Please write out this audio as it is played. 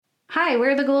Hi,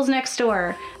 we're the Ghouls Next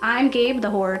Door. I'm Gabe, the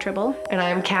Horror Tribble. And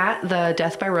I'm Kat, the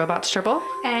Death by Robots Tribble.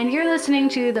 And you're listening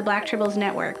to the Black Tribbles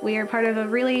Network. We are part of a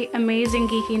really amazing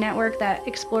geeky network that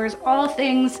explores all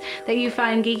things that you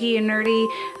find geeky and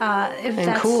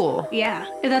nerdy. Cool. Yeah.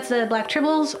 If that's the Black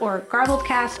Tribbles or Garbled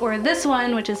Cast or this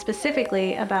one, which is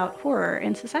specifically about horror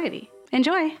in society.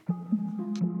 Enjoy.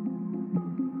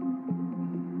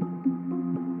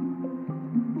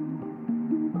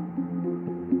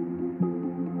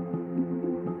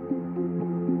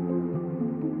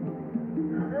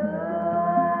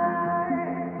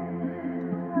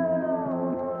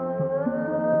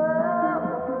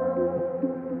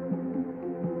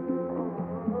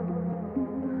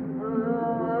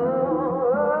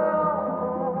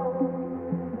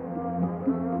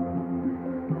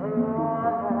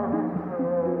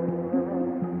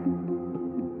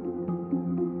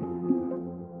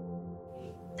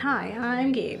 Hi,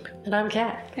 I'm Gabe. And I'm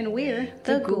Kat. And we're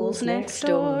the Ghouls Next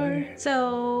Door.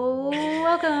 So,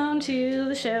 welcome to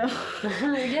the show.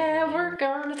 Yeah, we're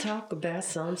gonna talk about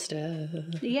some stuff.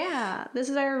 Yeah, this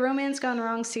is our Romance Gone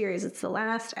Wrong series. It's the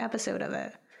last episode of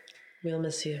it. We'll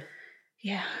miss you.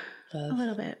 Yeah, Love. a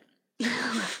little bit.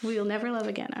 We'll never love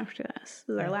again after this.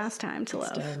 This is our last time to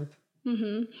love.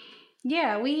 Mm-hmm.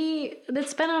 Yeah,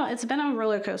 it's been a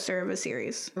roller coaster of a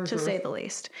series, to say the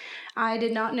least. I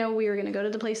did not know we were going to go to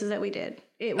the places that we did.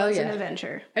 It was an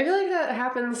adventure. I feel like that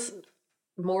happens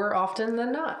more often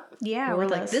than not. Yeah, we're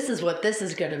like, this is what this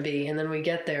is going to be, and then we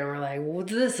get there and we're like, well,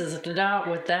 this is not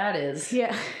what that is.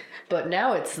 Yeah. But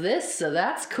now it's this, so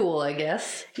that's cool, I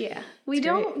guess. Yeah. We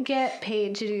don't get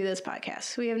paid to do this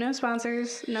podcast. We have no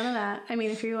sponsors, none of that. I mean,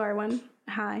 if you are one,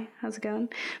 hi, how's it going?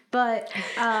 But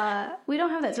we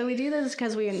don't have that. So we do this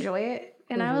because we enjoy it.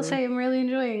 And I will say I'm really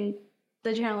enjoying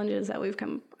the challenges that we've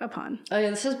come upon. Oh, yeah,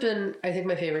 this has been, I think,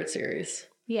 my favorite series.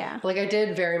 Yeah. Like, I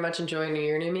did very much enjoy New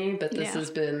Year to Me, but this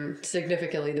has been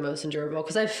significantly the most enjoyable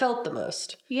because I felt the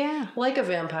most. Yeah. Like a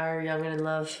vampire, young and in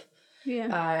love. Yeah.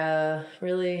 I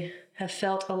really have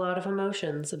felt a lot of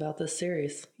emotions about this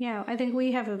series. Yeah, I think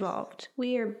we have evolved.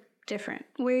 We are different.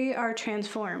 We are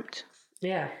transformed.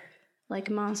 Yeah. Like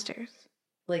monsters.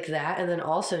 Like that, and then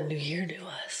also New Year, New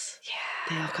Us.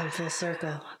 Yeah. They all come full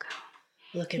circle.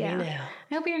 Look at me now.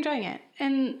 I hope you're enjoying it.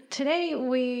 And today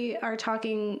we are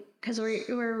talking, because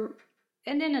we're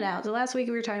ending it out. The last week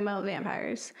we were talking about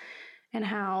vampires and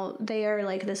how they are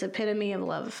like this epitome of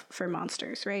love for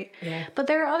monsters, right? Yeah. But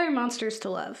there are other monsters to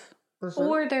love.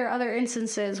 Or there are other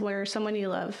instances where someone you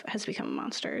love has become a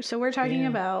monster. So we're talking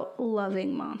about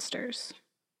loving monsters.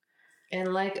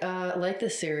 And like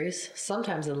this series,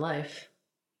 sometimes in life,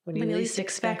 when you least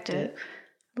expect it,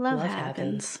 love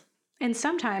happens. And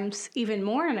sometimes, even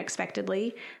more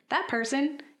unexpectedly, that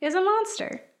person is a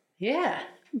monster. Yeah.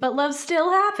 But love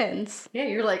still happens. Yeah,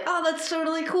 you're like, oh, that's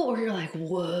totally cool. Or you're like,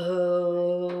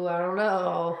 whoa, I don't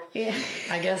know. Yeah.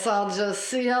 I guess I'll just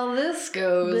see how this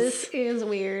goes. This is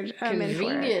weird.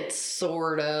 Convenient,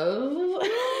 sort of.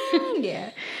 Yeah.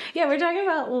 Yeah, we're talking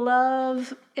about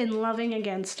love and loving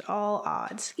against all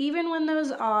odds. Even when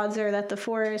those odds are that the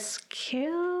forest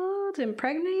killed,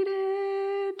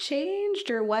 impregnated, changed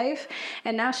her wife,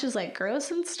 and now she's like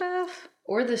gross and stuff.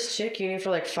 Or this chick you knew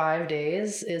for like 5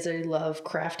 days is a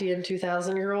Lovecraftian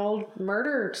 2,000-year-old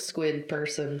murder squid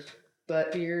person.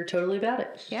 But you're totally about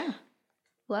it. Yeah.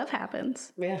 Love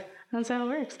happens. Yeah. That's how it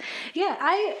works.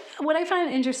 Yeah, what I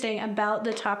find interesting about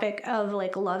the topic of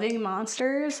like loving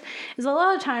monsters is a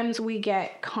lot of times we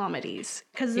get comedies.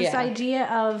 Because this idea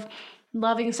of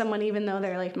loving someone even though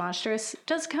they're like monstrous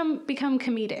does become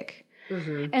comedic.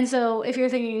 Mm-hmm. And so if you're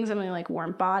thinking something like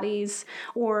Warm Bodies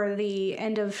or the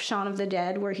end of Shaun of the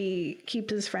Dead where he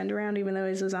keeps his friend around even though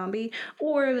he's a zombie,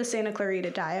 or the Santa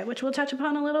Clarita Diet, which we'll touch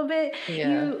upon a little bit,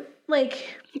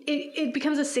 it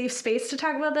becomes a safe space to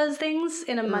talk about those things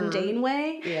in a mundane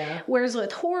way. Yeah. Whereas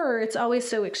with horror, it's always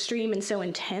so extreme and so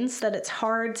intense that it's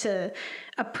hard to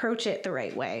approach it the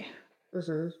right way.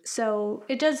 Mm-hmm. So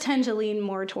it does tend to lean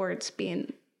more towards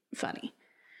being funny.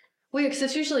 Well, because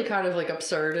it's usually kind of like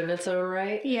absurd in its own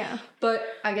right. Yeah. But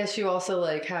I guess you also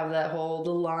like have that whole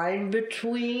the line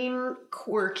between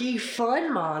quirky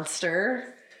fun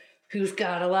monster who's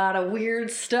got a lot of weird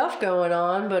stuff going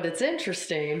on, but it's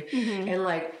interesting. Mm-hmm. And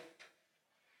like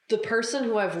the person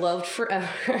who I've loved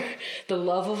forever, the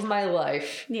love of my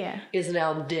life, is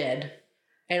now dead.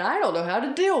 And I don't know how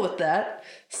to deal with that.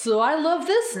 So I love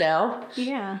this now.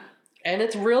 Yeah. And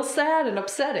it's real sad and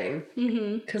upsetting.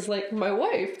 Because, like, my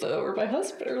wife, though, or my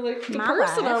husband, or, like, the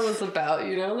person I was about,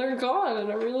 you know, they're gone,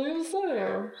 and I'm really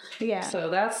upset. Yeah. So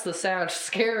that's the sad,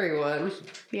 scary one.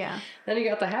 Yeah. Then you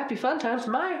got the happy, fun times.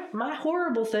 My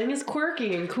horrible thing is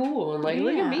quirky and cool, and, like,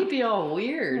 look at me be all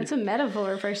weird. It's a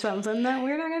metaphor for something that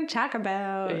we're not going to talk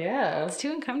about. Yeah. It's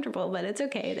too uncomfortable, but it's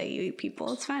okay that you eat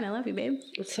people. It's fine. I love you, babe.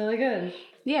 It's really good.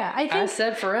 Yeah, I think... I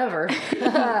said forever.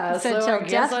 Said till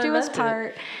death do us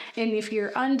part. And if you're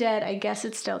undead, I guess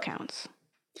it still counts.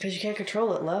 Because you can't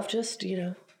control it. Love just, you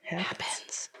know,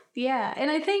 happens. Yeah, and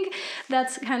I think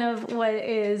that's kind of what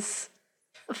is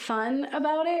fun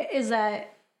about it, is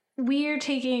that we're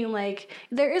taking, like,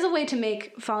 there is a way to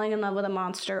make falling in love with a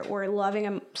monster or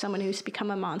loving someone who's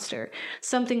become a monster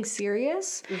something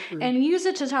serious and use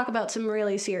it to talk about some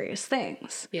really serious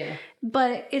things. Yeah.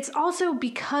 But it's also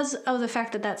because of the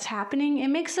fact that that's happening, it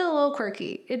makes it a little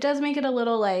quirky. It does make it a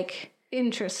little, like,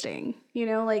 interesting, you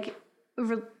know, like,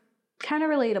 kind of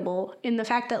relatable in the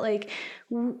fact that, like,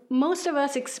 most of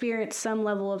us experience some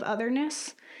level of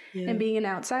otherness and being an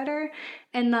outsider,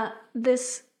 and that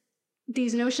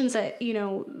these notions that, you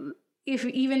know, if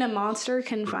even a monster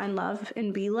can find love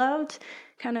and be loved,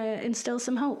 kind of instills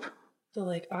some hope. So,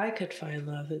 like, I could find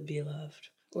love and be loved.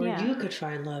 Or you could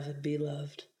find love and be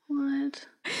loved. What?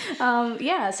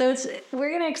 So we're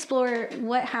going to explore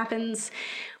what happens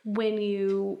when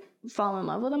you fall in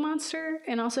love with a monster,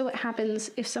 and also what happens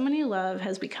if someone you love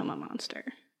has become a monster.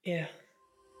 Yeah.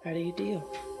 How do you deal?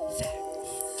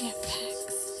 Facts. Yeah,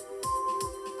 facts.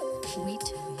 We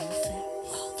tell you facts.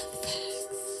 All the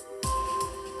facts.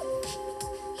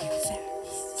 Yeah,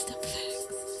 facts. Still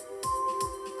facts.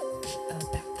 About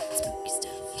that spooky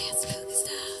stuff. Yeah, spooky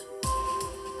stuff.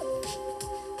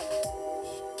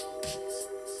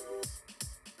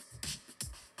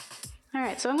 All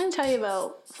right, so I'm going to tell you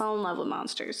about fall in love with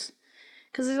monsters,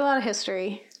 because there's a lot of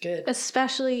history. Good.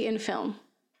 Especially in film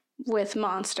with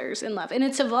monsters in love. And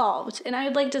it's evolved. And I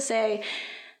would like to say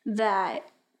that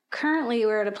currently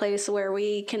we're at a place where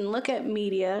we can look at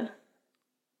media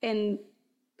and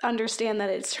understand that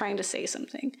it's trying to say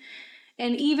something.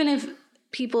 And even if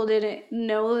people didn't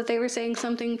know that they were saying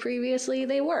something previously,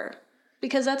 they were.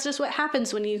 Because that's just what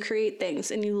happens when you create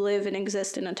things and you live and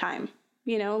exist in a time.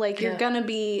 You know, like, you're going to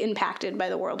be impacted by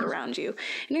the world around you.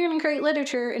 And you're going to create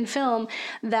literature and film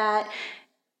that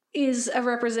is a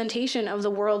representation of the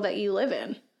world that you live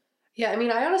in. Yeah, I mean,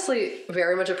 I honestly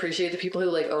very much appreciate the people who,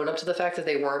 like, own up to the fact that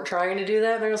they weren't trying to do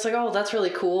that. And they're just like, oh, that's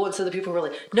really cool. And so the people who were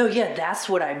like, no, yeah, that's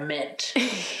what I meant.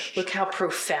 Look how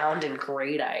profound and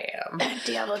great I am.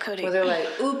 Diablo Cody. Where they're like,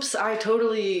 oops, I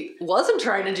totally wasn't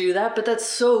trying to do that, but that's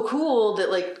so cool that,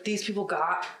 like, these people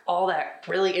got all that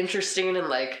really interesting and,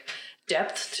 like,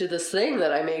 depth to this thing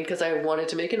that I made because I wanted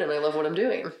to make it and I love what I'm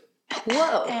doing.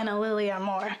 Whoa. Anna Lilia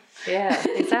Moore. Yeah,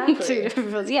 exactly. Two different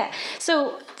fields. Yeah.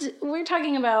 So we're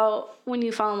talking about when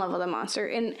you fall in love with a monster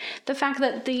and the fact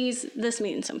that this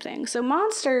means something. So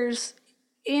monsters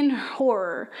in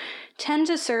horror tend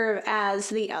to serve as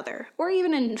the other, or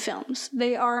even in films,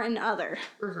 they are an other,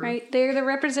 right? They're the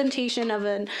representation of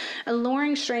an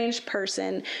alluring, strange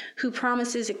person who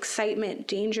promises excitement,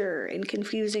 danger, and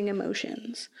confusing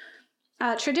emotions.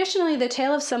 Traditionally, the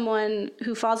tale of someone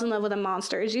who falls in love with a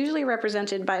monster is usually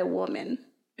represented by a woman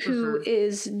who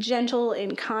is gentle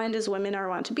and kind as women are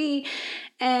wont to be,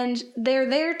 and they're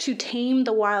there to tame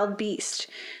the wild beast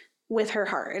with her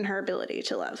heart and her ability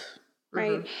to love,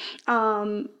 right?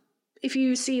 If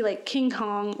you see, like, King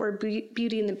Kong or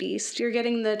Beauty and the Beast, you're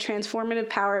getting the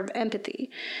transformative power of empathy,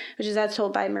 which is as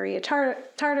told by Maria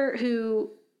Tartar,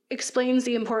 who explains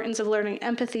the importance of learning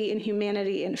empathy and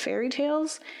humanity in fairy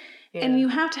tales. Yeah. And you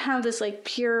have to have this, like,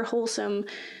 pure, wholesome,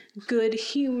 good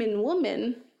human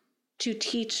woman to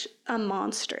teach a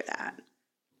monster that.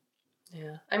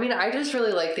 Yeah. I mean, I just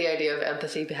really like the idea of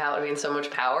empathy having so much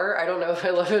power. I don't know if I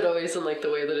love it always in, like,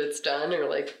 the way that it's done or,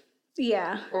 like...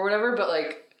 Yeah. Or whatever, but,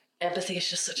 like, empathy is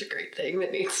just such a great thing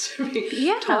that needs to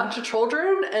be taught to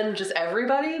children and just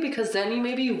everybody, because then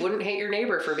you wouldn't hate your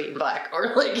neighbor for being black,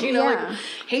 or, like, you know, like,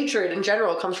 hatred in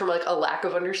general comes from, like, a lack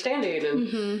of understanding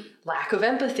and lack of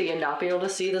empathy and not being able to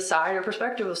see the side or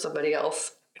perspective of somebody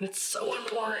else. And it's so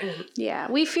important. Yeah,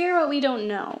 we fear what we don't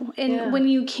know. And when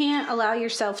you can't allow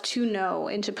yourself to know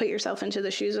and to put yourself into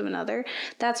the shoes of another,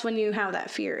 that's when you have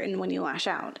that fear and when you lash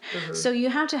out. So you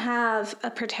have to have a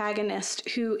protagonist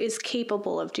who is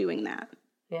capable of doing that.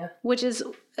 Yeah. Which is,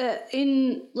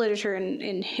 in literature and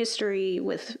in history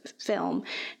with film,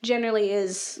 generally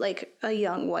is, like, a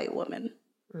young white woman,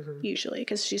 usually,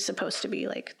 because she's supposed to be,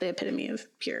 like, the epitome of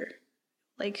pure,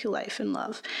 like, life and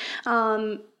love.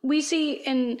 We see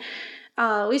in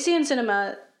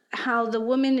cinema how the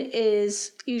woman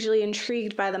is usually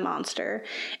intrigued by the monster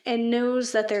and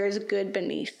knows that there is good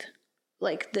beneath,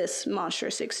 like, this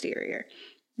monstrous exterior.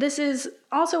 This is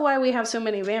also why we have so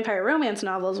many vampire romance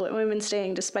novels with women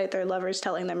staying despite their lovers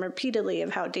telling them repeatedly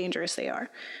of how dangerous they are.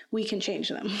 We can change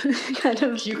them. Kind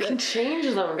of. You can change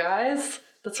them, guys.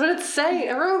 That's what it's saying.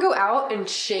 Everyone go out and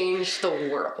change the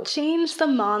world. Change the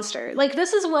monster. Like,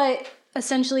 this is what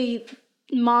essentially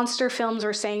monster films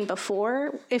were saying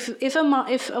before. If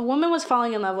a woman was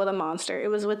falling in love with a monster, it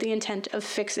was with the intent of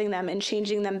fixing them and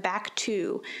changing them back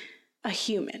to a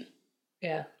human.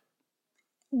 Yeah.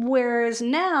 Whereas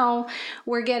now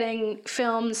we're getting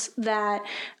films that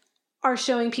are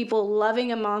showing people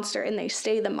loving a monster and they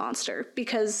stay the monster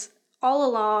because all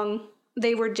along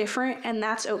they were different and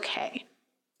that's okay.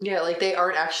 Yeah, like they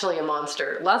aren't actually a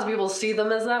monster. Lots of people see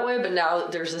them as that way, but now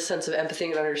there's a sense of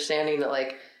empathy and understanding that,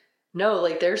 like, no,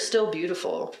 like, they're still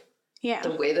beautiful. Yeah.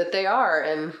 The way that they are,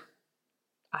 and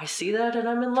I see that and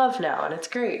I'm in love now, and it's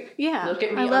great. Yeah. Look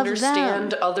at me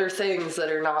understand other things that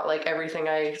are not like everything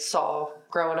I saw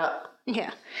growing up.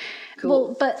 Yeah. Cool.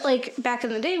 Well, but like back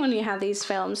in the day when you had these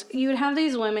films, you would have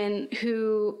these women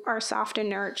who are soft and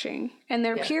nurturing, and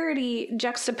their purity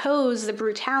juxtaposed the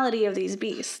brutality of these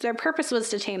beasts. Their purpose was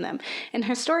to tame them. And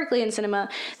historically in cinema,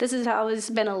 this has always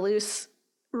been a loose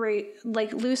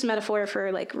metaphor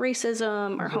for like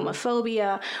racism or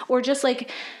homophobia, or just like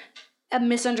a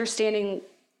misunderstanding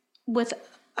with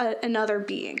another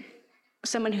being,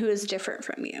 someone who is different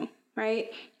from you,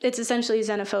 right? It's essentially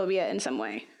xenophobia in some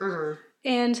way.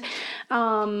 And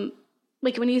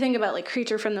like when you think about like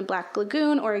Creature from the Black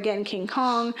Lagoon or again King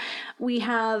Kong, we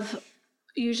have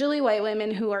usually white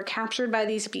women who are captured by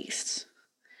these beasts.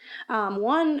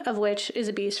 One of which is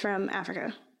a beast from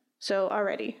Africa. So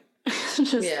already,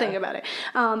 just think about it.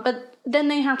 But then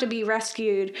they have to be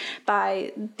rescued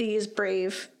by these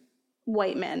brave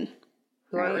white men.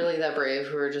 Who aren't really that brave,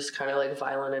 who are just kind of like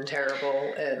violent and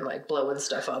terrible and like blowing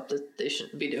stuff up that they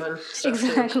shouldn't be doing.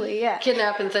 Exactly, yeah.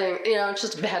 Kidnapping thing, it's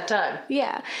just a bad time.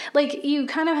 Yeah. Like you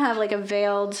kind of have like a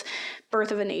veiled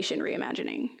Birth of a Nation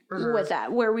reimagining with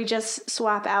that, where we just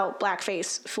swap out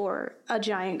blackface for a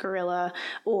giant gorilla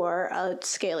or a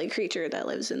scaly creature that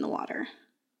lives in the water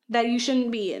that you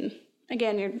shouldn't be in.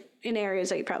 Again, you're in areas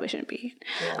that you probably shouldn't be.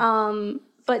 Yeah.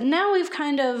 But now we've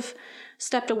kind of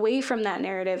stepped away from that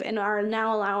narrative and are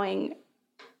now allowing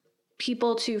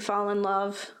people to fall in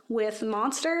love with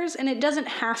monsters, and it doesn't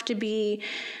have to be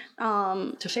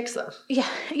to fix them. Yeah,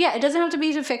 it doesn't have to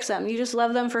be to fix them. You just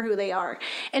love them for who they are.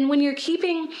 And when you're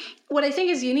keeping, what I think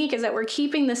is unique is that we're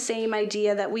keeping the same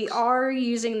idea that we are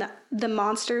using the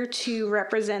monster to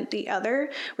represent the other.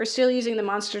 We're still using the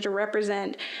monster to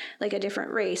represent like a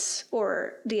different race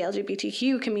or the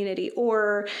LGBTQ community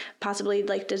or possibly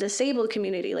like the disabled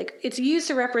community. Like it's used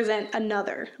to represent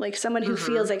another, like someone who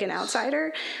feels like an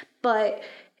outsider. But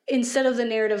instead of the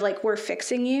narrative like we're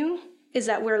fixing you, is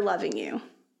that we're loving you.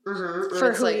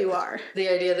 For who you are. The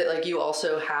idea that like you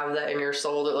also have that in your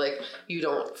soul, that like you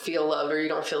don't feel loved or you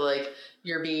don't feel like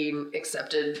you're being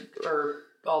accepted or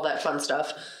all that fun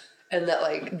stuff, and that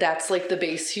like that's like the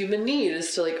base human need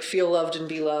is to like feel loved and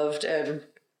be loved and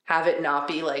have it not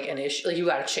be like an issue. Like you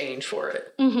got to change for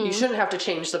it. You shouldn't have to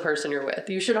change the person you're with.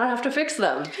 You should not have to fix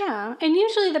them. Yeah, and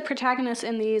usually the protagonists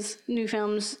in these new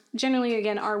films generally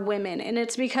again are women, and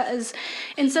it's because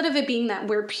instead of it being that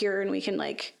we're pure and we can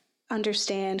like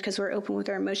understand because we're open with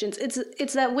our emotions,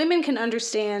 it's that women can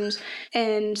understand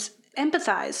and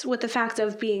empathize with the fact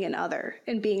of being an other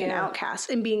and being an outcast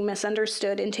and being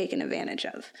misunderstood and taken advantage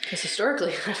of. Because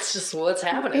historically, that's just what's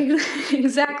happening.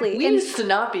 Exactly. We used to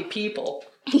not be people.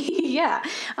 Yeah.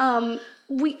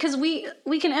 We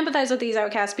can empathize with these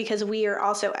outcasts because we are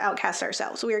also outcasts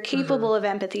ourselves. We are capable of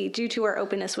empathy due to our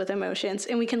openness with emotions,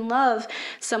 and we can love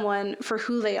someone for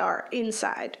who they are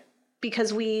inside,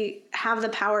 because we have the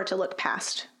power to look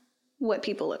past what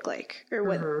people look like or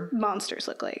what monsters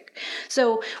look like.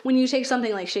 So when you take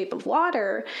something like Shape of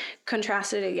Water,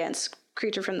 contrasted against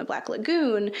Creature from the Black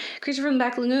Lagoon, Creature from the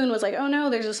Black Lagoon was like, oh no,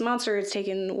 there's this monster, it's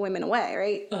taking women away,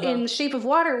 right? In Shape of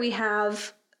Water, we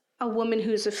have a woman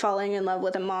who's falling in love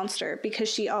with a monster because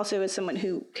she also is someone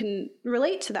who can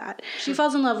relate to that. She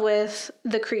falls in love with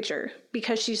the creature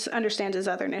because she understands his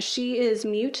otherness. She is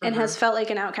mute and has felt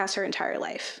like an outcast her entire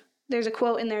life. There's a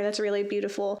quote in there that's really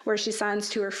beautiful where she signs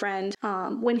to her friend,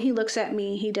 when he looks at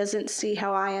me, he doesn't see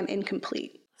how I am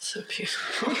incomplete. So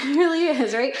beautiful. It really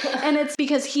is, right? And it's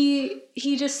because he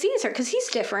just sees her, because he's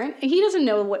different. And he doesn't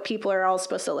know what people are all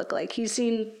supposed to look like. He's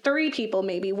seen 3 people,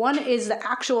 maybe. One is the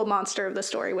actual monster of the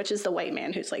story, which is the white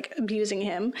man who's like abusing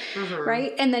him,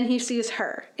 right? And then he sees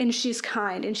her, and she's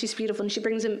kind, and she's beautiful, and she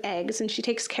brings him eggs, and she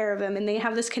takes care of him, and they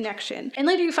have this connection. And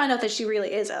later you find out that she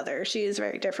really is other. She is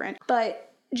very different. But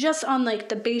just on like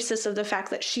the basis of the fact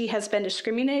that she has been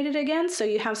discriminated against. So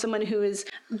you have someone who is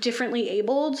differently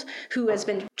abled, who has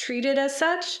been treated as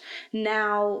such,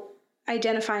 now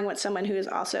identifying with someone who is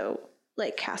also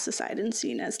like cast aside and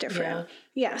seen as different.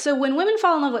 Yeah. So when women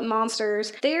fall in love with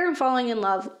monsters, they are falling in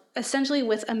love essentially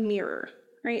with a mirror.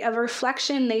 Right? A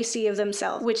reflection they see of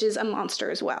themselves, which is a monster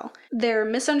as well. They're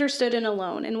misunderstood and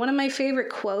alone. And one of my favorite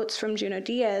quotes from Junot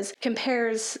Diaz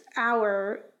compares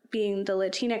our being the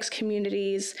Latinx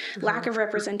community's lack of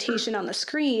representation on the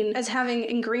screen as having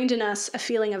ingrained in us a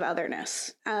feeling of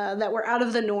otherness, that we're out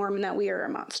of the norm and that we are a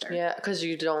monster. Yeah, because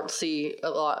you don't see a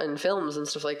lot in films and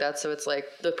stuff like that, so it's like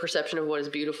the perception of what is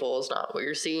beautiful is not what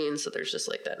you're seeing, so there's just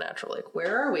like that natural, like,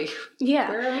 where are we? Yeah.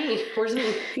 Where are me? Where's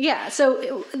me? Yeah,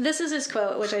 so this is his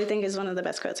quote, which I think is one of the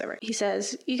best quotes ever. He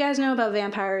says, "You guys know about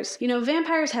vampires. You know,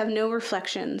 vampires have no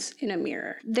reflections in a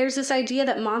mirror. There's this idea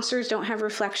that monsters don't have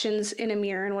reflections in a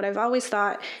mirror, and what I've always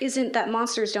thought isn't that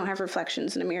monsters don't have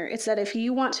reflections in a mirror. It's that if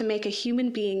you want to make a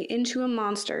human being into a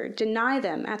monster, deny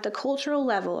them at the cultural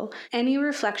level any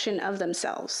reflection of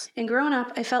themselves. And growing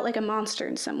up, I felt like a monster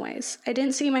in some ways. I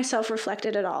didn't see myself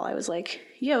reflected at all. I was like,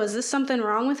 yo, is this something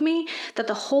wrong with me? That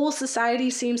the whole society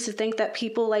seems to think that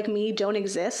people like me don't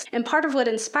exist? And part of what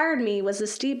inspired me was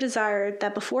this deep desire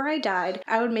that before I died,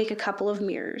 I would make a couple of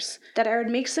mirrors. That I would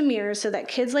make some mirrors so that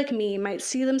kids like me might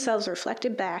see themselves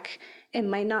reflected back and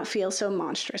might not feel so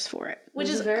monstrous for it." Which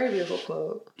is a very beautiful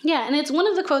quote. Yeah, and it's one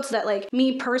of the quotes that, like,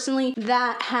 me personally,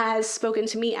 that has spoken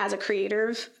to me as a creator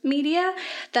of media,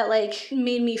 that, like,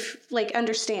 made me, like,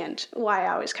 understand why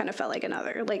I always kind of felt like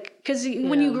another. Like, because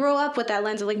when you grow up with that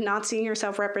lens of, like, not seeing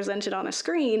yourself represented on a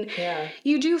screen,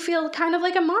 you do feel kind of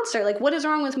like a monster. Like, what is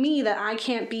wrong with me that I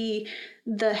can't be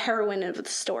the heroine of the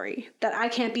story, that I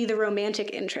can't be the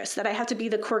romantic interest, that I have to be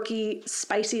the quirky,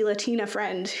 spicy Latina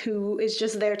friend who is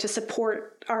just there to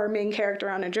support our main character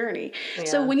on a journey. Yeah.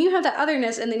 So when you have that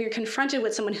otherness and then you're confronted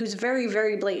with someone who's very,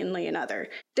 very blatantly another,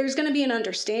 there's going to be an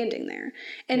understanding there.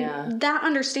 And that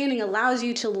understanding allows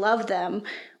you to love them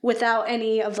without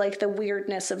any of, like, the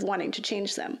weirdness of wanting to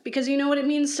change them. Because you know what it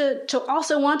means to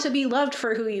also want to be loved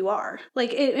for who you are.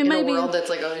 Like, it might be... In a world that's,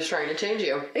 like, always trying to change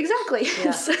you. Exactly. Yeah.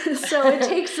 So it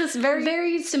takes this very,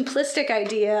 very simplistic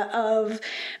idea of,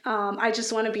 I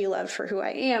just want to be loved for who I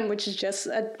am, which is just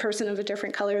a person of a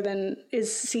different color than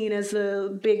is seen as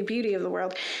the big beauty of the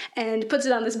world, and puts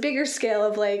it on this bigger scale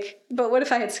of, like, but what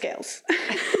if I had scales?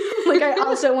 Like, I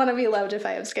also want to be loved if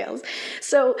I have scales.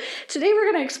 So today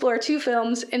we're going to explore 2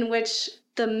 films in which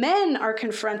the men are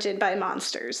confronted by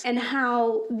monsters, and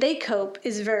how they cope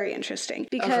is very interesting.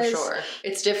 Because for sure.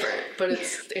 It's different, but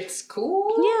it's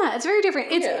cool. Yeah, it's very different.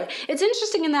 It's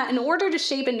interesting in that in order to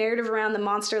shape a narrative around the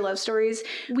monster love stories,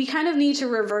 we kind of need to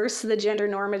reverse the gender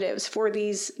normatives for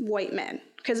these white men.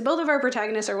 Because both of our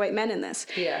protagonists are white men in this.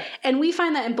 Yeah. And we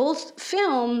find that in both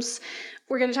films,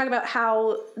 we're going to talk about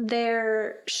how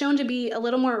they're shown to be a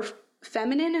little more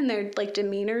feminine in their, like,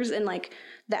 demeanors and, like,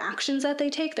 the actions that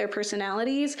they take, their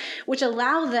personalities, which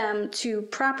allow them to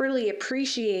properly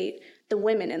appreciate the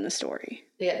women in the story.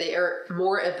 Yeah, they are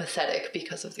more empathetic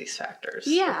because of these factors.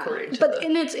 Yeah,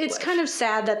 and it's kind of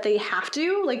sad that they have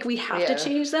to, like, we have to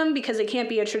change them because they can't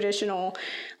be a traditional,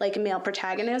 like, male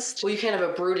protagonist. Well, you can't have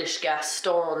a brutish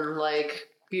Gaston, like,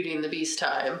 Beauty and the Beast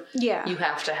time. Yeah. You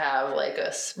have to have, like,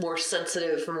 a more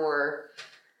sensitive, more...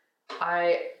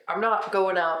 I'm not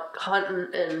going out hunting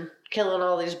and killing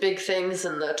all these big things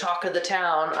and the talk of the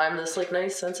town. I'm this, like,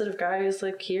 nice, sensitive guy who's,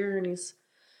 like, here and he's...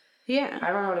 Yeah. I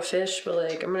don't know how to fish, but,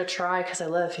 like, I'm going to try because I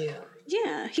love you.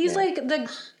 Yeah. He's, like,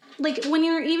 like, when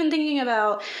you're even thinking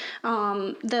about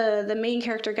the main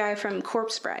character guy from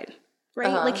Corpse Bride,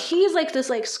 right? Like, he's, like, this,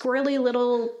 like, squirrely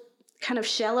little kind of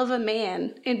shell of a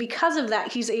man, and because of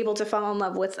that, he's able to fall in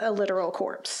love with a literal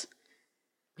corpse.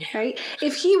 Right?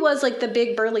 If he was, like, the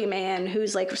big burly man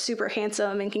who's, like, super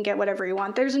handsome and can get whatever he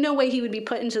wants, there's no way he would be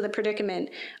put into the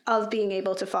predicament of being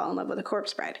able to fall in love with a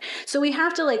corpse bride. So we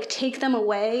have to, like, take them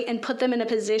away and put them in a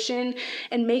position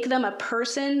and make them a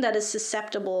person that is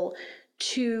susceptible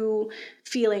to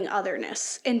feeling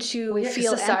otherness and to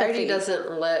feel society empathy.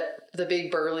 Doesn't let the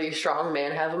big burly strong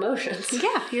man have emotions.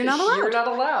 Yeah, you're not allowed. You're not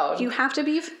allowed. You have to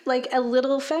be, like, a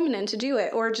little feminine to do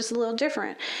it, or just a little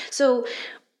different. So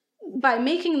by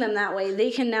making them that way,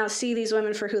 they can now see these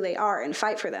women for who they are and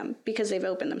fight for them because they've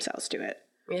opened themselves to it.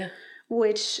 Yeah.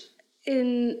 which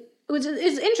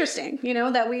is interesting, you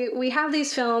know, that we have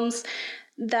these films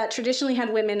that traditionally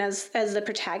had women as the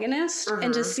protagonist,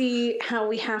 and to see how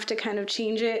we have to kind of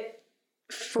change it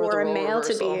for a male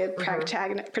reversal. To be a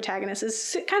protagonist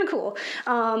is kind of cool,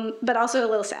 but also a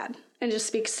little sad, and just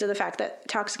speaks to the fact that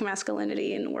toxic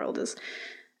masculinity in the world is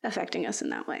affecting us in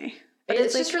that way. But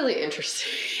it's just really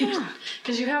interesting,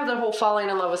 because you have the whole falling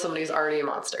in love with somebody who's already a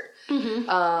monster,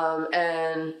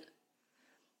 and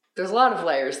there's a lot of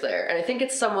layers there, and I think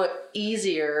it's somewhat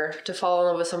easier to fall in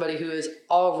love with somebody who is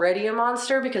already a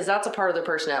monster, because that's a part of their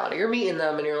personality. You're meeting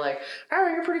them and you're like, oh,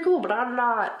 you're pretty cool, but I'm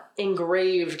not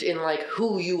engraved in like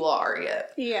who you are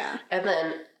yet. Yeah. And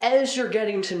then as you're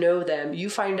getting to know them, you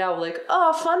find out like,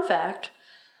 oh, fun fact,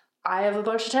 I have a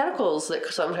bunch of tentacles that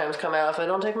sometimes come out if I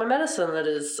don't take my medicine that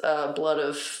is blood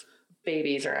of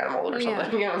babies or animals or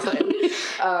something. You know what I'm saying?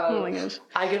 Oh my gosh.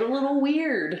 I get a little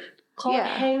weird. Call it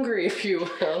hangry, if you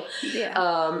will.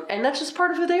 Yeah. And that's just part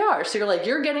of who they are. So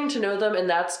you're getting to know them, and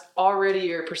that's already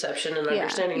your perception and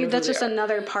understanding of that's who just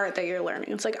another part that you're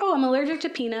learning. It's like, oh, I'm allergic to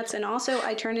peanuts, and also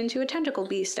I turn into a tentacle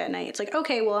beast at night. It's like,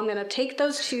 okay, well, I'm going to take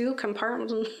those two,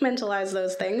 compartmentalize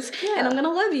those things, and I'm going to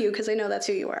love you because I know that's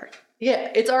who you are.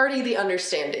 Yeah, it's already the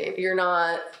understanding. You're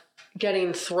not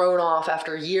getting thrown off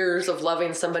after years of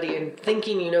loving somebody and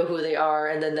thinking you know who they are,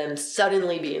 and then them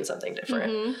suddenly being something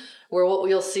different. Where what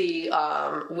we'll see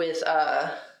with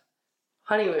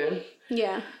Honeymoon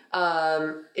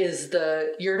is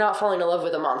you're not falling in love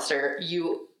with a monster.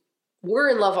 You were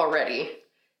in love already,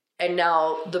 and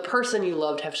now the person you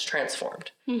loved has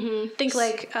transformed. Think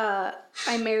like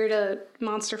I married a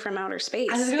monster from outer space.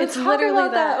 It's literally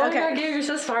that. Oh my God, Gabe, you're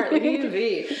so smart. Look at you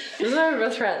be. This is why we're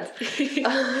best friends.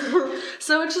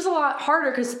 So it's just a lot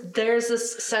harder because there's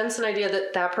this sense and idea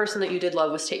that that person that you did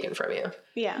love was taken from you.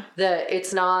 Yeah. That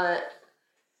it's not,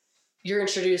 you're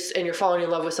introduced and you're falling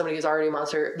in love with somebody who's already a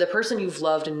monster. The person you've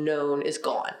loved and known is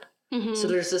gone. So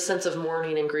there's this sense of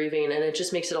mourning and grieving, and it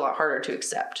just makes it a lot harder to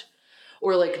accept.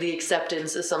 Or like the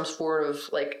acceptance is some sort of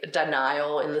like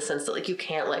denial in the sense that like you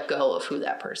can't let go of who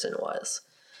that person was.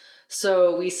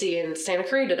 So we see in Santa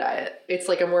Clarita Diet, it's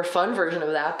like a more fun version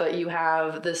of that, but you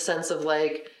have this sense of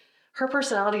like her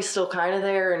personality's still kind of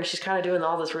there and she's kind of doing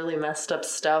all this really messed up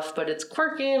stuff, but it's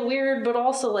quirky and weird, but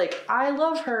also like I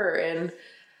love her and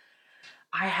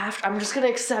I'm just going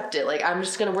to accept it. Like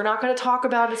we're not going to talk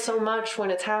about it so much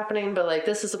when it's happening, but like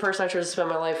this is the person I try to spend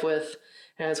my life with.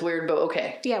 And it's weird, but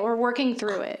okay. Yeah, we're working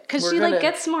through it. Because she,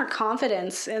 gets more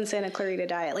confidence in Santa Clarita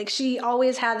Diet. Like, she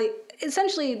always had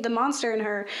essentially, the monster in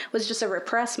her was just a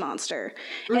repressed monster.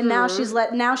 And now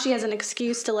she has an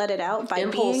excuse to let it out by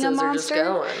being a monster. Are just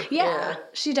going. Yeah.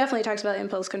 She definitely talks about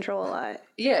impulse control a lot.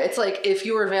 Yeah, it's like if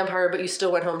you were a vampire, but you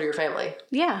still went home to your family.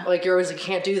 Yeah. Like, you're always like, you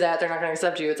can't do that. They're not going to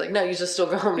accept you. It's like, no, you just still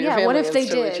go home to your family. What if they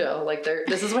did? Chill. Like,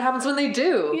 this is what happens when they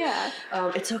do. Yeah.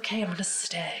 It's okay. I'm going to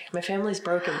stay. My family's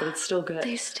broken, but it's still good.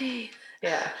 They stay.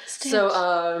 Yeah.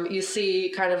 So, you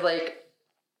see kind of like,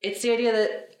 it's the idea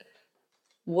that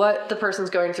what the person's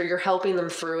going through, you're helping them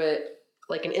through it,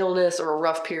 like an illness or a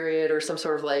rough period or some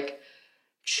sort of like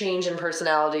change in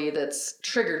personality that's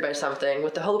triggered by something,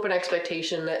 with the hope and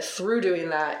expectation that through doing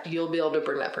that, you'll be able to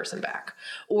bring that person back,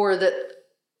 or that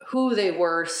who they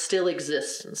were still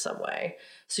exists in some way.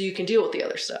 So you can deal with the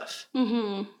other stuff.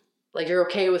 Like you're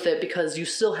okay with it because you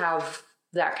still have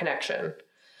that connection.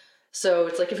 So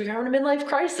it's like if you're having a midlife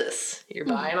crisis, you're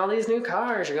buying all these new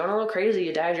cars, you're going a little crazy,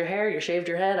 you dyed your hair, you shaved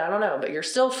your head, I don't know, but you're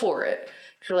still for it.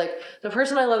 You're like, the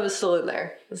person I love is still in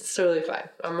there. It's totally fine.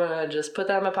 I'm going to just put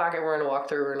that in my pocket, we're going to walk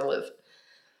through, we're going to live.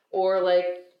 Or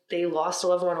like they lost a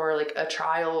loved one or like a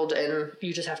child and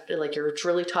you just have to, like, it's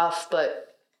really tough,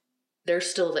 but they're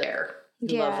still there.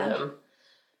 You love them.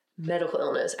 Medical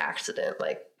illness, accident,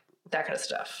 like that kind of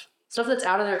stuff. Stuff that's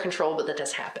out of their control, but that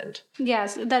has happened.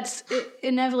 Yes, that's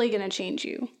inevitably going to change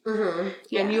you.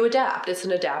 Yeah. And you adapt. It's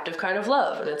an adaptive kind of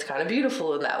love, and it's kind of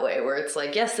beautiful in that way, where it's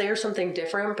like, yes, they are something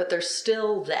different, but they're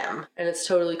still them, and it's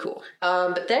totally cool.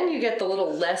 But then you get the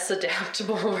little less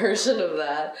adaptable version of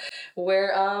that,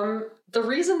 where the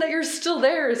reason that you're still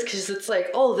there is because it's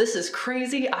like, oh, this is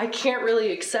crazy. I can't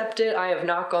really accept it. I have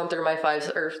not gone through my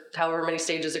 5 or however many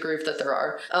stages of grief that there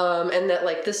are. And that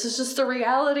like, this is just the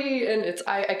reality and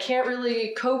I can't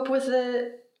really cope with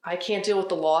it. I can't deal with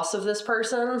the loss of this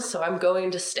person. So I'm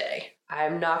going to stay.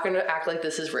 I'm not going to act like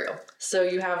this is real. So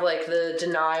you have like the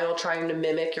denial trying to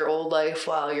mimic your old life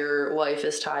while your wife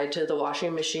is tied to the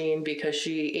washing machine because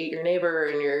she ate your neighbor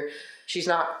and she's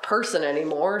not person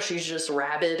anymore. She's just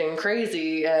rabid and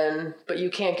crazy, but you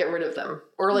can't get rid of them.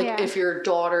 Or like if your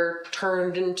daughter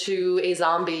turned into a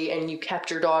zombie and you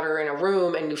kept your daughter in a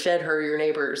room and you fed her your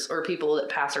neighbors or people that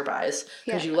passerbys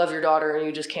because you love your daughter and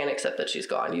you just can't accept that she's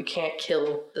gone. You can't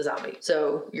kill the zombie.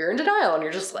 So you're in denial and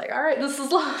you're just like, all right, this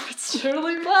is love. It's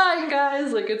totally fine,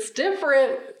 guys. Like, it's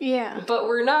different. Yeah. But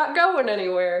we're not going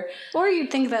anywhere. Or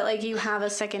you'd think that, like, you have a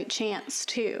second chance,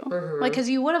 too. Like, because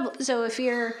you would have... So if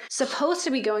you're supposed to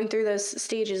be going through those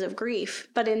stages of grief,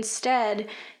 but instead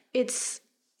it's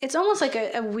almost like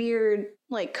a weird,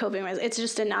 like, coping mechanism. It's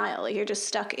just denial. Like, you're just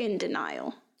stuck in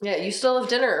denial. Yeah, you still have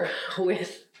dinner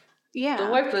with the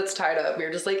wife that's tied up.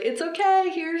 You're just like, it's okay.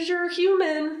 Here's your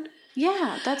human.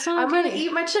 Yeah, that's not I'm going to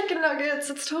eat my chicken nuggets.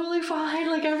 It's totally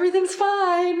fine. Like, everything's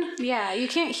fine. Yeah, you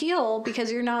can't heal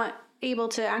because you're not able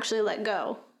to actually let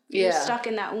go. You're stuck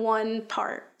in that one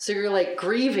part. So you're, like,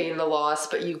 grieving the loss,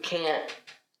 but you can't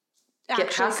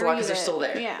get past the loss because they're still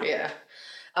there. Yeah.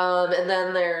 And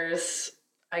then there's...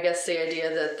 I guess the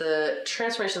idea that the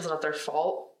transformation's not their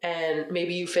fault, and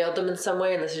maybe you failed them in some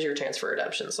way, and this is your chance for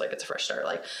redemption. So, like, it's a fresh start.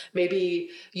 Like,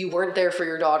 maybe you weren't there for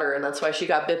your daughter, and that's why she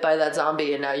got bit by that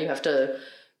zombie, and now you have to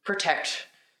protect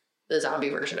the zombie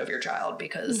version of your child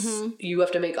because you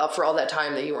have to make up for all that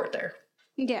time that you weren't there.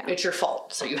 Yeah. It's your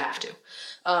fault, so you have to.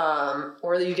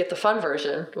 Or you get the fun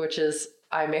version, which is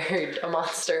I married a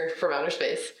monster from outer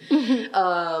space,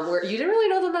 where you didn't really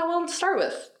know them that well to start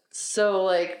with. So,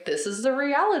 like, this is the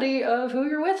reality of who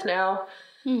you're with now.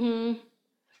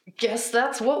 Guess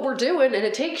that's what we're doing, and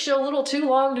it takes you a little too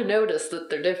long to notice that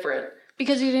they're different.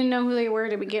 Because you didn't know who they were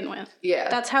to begin with. Yeah.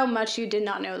 That's how much you did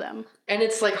not know them. And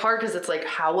it's, like, hard because it's, like,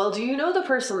 how well do you know the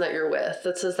person that you're with?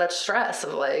 That's just that stress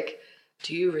of, like,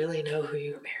 do you really know who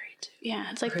you're married to? Yeah,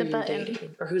 it's like the button.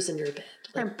 Dating, or who's in your bed.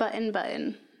 Like, or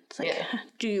button. It's like,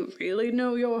 do you really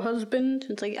know your husband?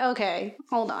 It's like, okay,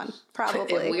 hold on.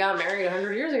 Probably. If we got married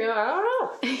 100 years ago, I don't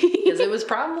know. Because it was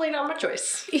probably not my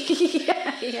choice.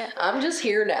 Yeah. I'm just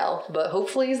here now, but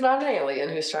hopefully he's not an alien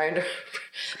who's trying to...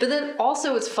 But then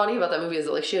also what's funny about that movie is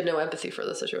that, like, she had no empathy for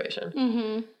the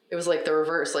situation. It was like the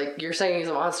reverse. Like, you're saying he's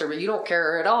a monster, but you don't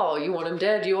care at all. You want him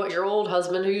dead. You want your old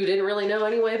husband who you didn't really know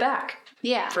anyway back.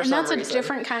 Yeah, and that's a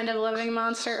different kind of loving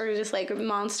monster, or just like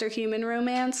monster human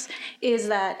romance, is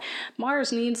that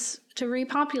Mars needs to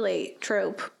repopulate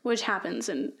trope, which happens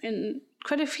in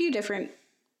quite a few different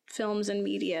films and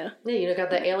media. Yeah, you know,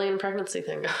 got that alien pregnancy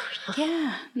thing going on.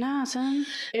 Yeah, nah, son.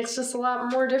 It's just a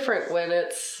lot more different when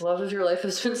it's love of your life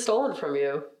has been stolen from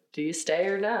you. Do you stay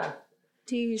or not?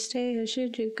 Do you stay or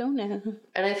should you go now?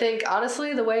 And I think,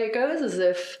 honestly, the way it goes is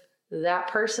if that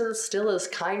person still is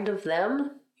kind of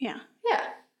them. Yeah. Yeah.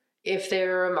 If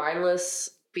they're a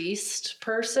mindless beast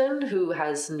person who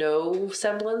has no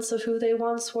semblance of who they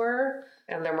once were,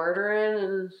 and they're murdering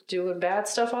and doing bad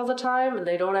stuff all the time, and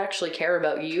they don't actually care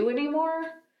about you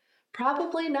anymore,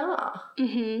 probably not.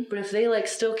 But if they, like,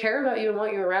 still care about you and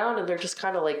want you around, and they're just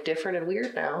kind of, like, different and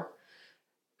weird now,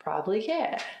 probably,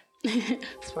 yeah.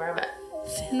 That's where I'm at.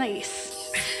 Nice.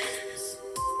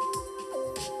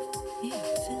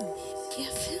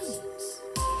 Films.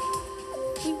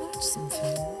 We watched some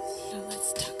films. Now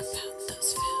let's talk about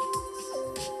those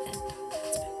films.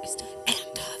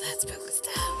 And all that spooky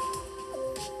stuff.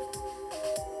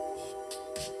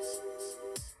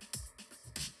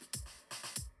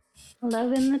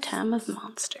 Love in the Time of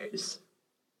Monsters.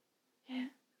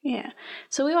 Yeah.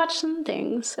 So we watched some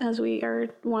things, as we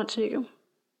want to do.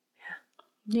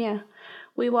 Yeah.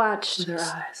 We watched... Their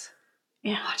eyes.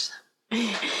 Yeah. Watch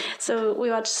them. So we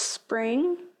watched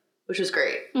Spring. Which was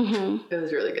great. It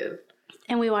was really good.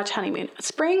 And we watched Honeymoon.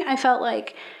 Spring, I felt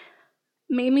like,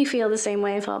 made me feel the same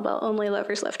way I felt about Only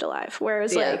Lovers Left Alive. Where it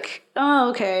was like,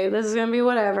 oh, okay, this is going to be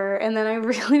whatever. And then I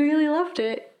really, really loved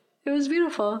it. It was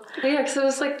beautiful. Yeah, because it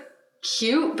was, like,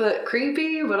 cute but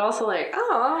creepy, but also like,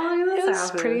 oh, look at this. It was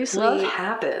happen. pretty sweet. Love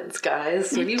happens,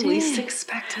 guys, when you least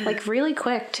expect it. Like, really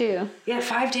quick, too. Yeah,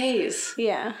 5 days.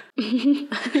 Yeah.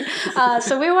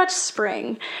 So we watched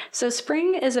Spring. So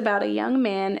Spring is about a young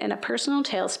man in a personal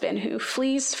tailspin who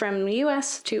flees from the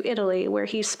U.S. to Italy, where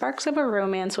he sparks up a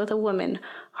romance with a woman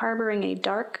harboring a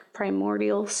dark,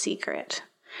 primordial secret.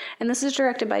 And this is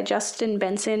directed by Justin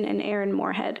Benson and Aaron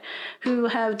Moorhead, who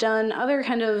have done other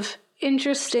kind of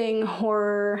interesting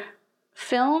horror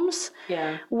films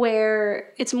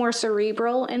where it's more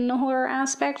cerebral in the horror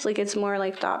aspect. Like, it's more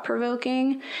like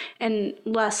thought-provoking and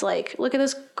less like, look at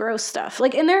this gross stuff.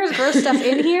 Like, and there's gross stuff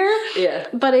in here,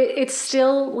 but it's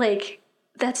still like,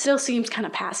 that still seems kind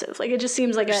of passive. Like, it just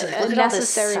seems like a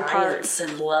necessary part. Science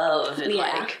and love and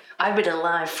like, I've been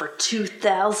alive for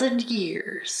 2,000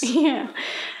 years.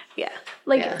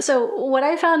 So what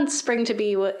I found Spring to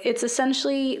be, it's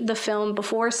essentially the film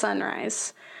Before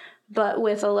Sunrise, but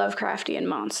with a Lovecraftian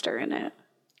monster in it.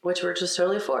 Which we're just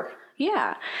totally for.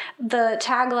 Yeah. The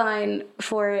tagline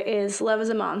for it is "Love is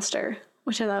a monster,"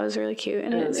 which I thought was really cute.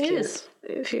 And it is.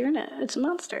 If you're in it, it's a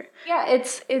monster. Yeah,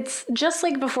 it's just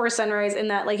like Before Sunrise in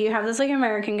that, like, you have this, like,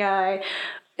 American guy,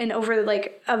 and over,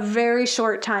 like, a very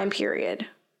short time period,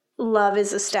 love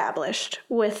is established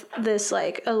with this,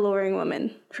 like, alluring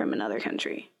woman from another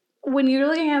country. When you're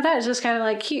looking at that, it's just kind of,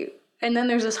 like, cute. And then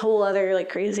there's this whole other, like,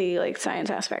 crazy, like,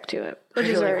 science aspect to it, which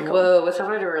is very cool. Whoa, what's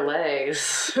happening to her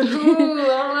legs? Ooh, I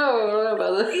don't know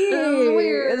about this. It's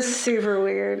weird. It's super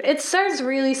weird. It starts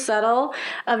really subtle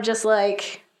of just,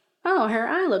 like, oh, her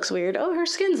eye looks weird. Oh, her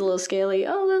skin's a little scaly.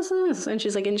 Oh, this. And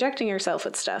she's, like, injecting herself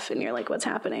with stuff, and you're like, what's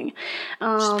happening?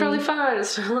 She's probably fine.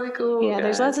 It's really cool. Yeah,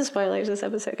 there's lots of spoilers this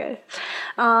episode, guys.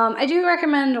 I do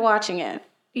recommend watching it.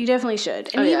 You definitely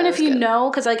should. And even if you know,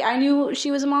 because, like, I knew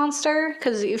she was a monster,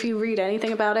 because if you read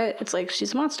anything about it, it's like,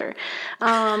 she's a monster.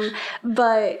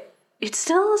 But it's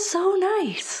still so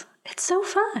nice. It's so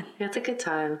fun. Yeah, it's a good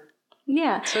time.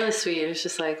 Yeah. It's really sweet. It's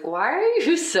just like, why are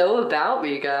you so about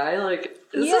me, guy? Like,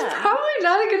 this is probably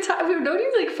not a good time. We've known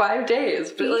you, like, 5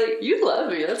 days, but, like, you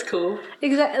love me. That's cool.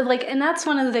 Exactly. Like, and that's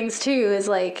one of the things, too, is,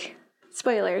 like,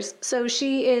 spoilers. So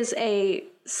she is a...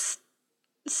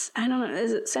 I don't know,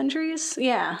 is it centuries?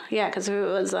 Yeah, because it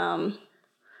was,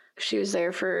 she was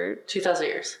there for... 2,000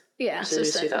 years. Yeah. So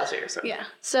she's 2,000 years old. Yeah.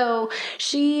 So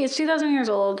she is 2,000 years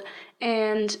old,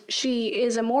 and she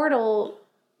is immortal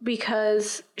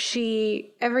because she,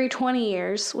 every 20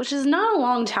 years, which is not a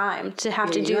long time to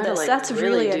have to do this. Like, that's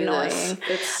really annoying.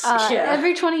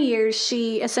 Every 20 years,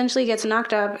 she essentially gets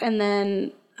knocked up and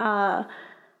then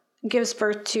gives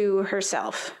birth to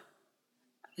herself.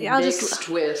 Yeah, mixed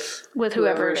with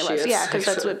whoever it was. Yeah, because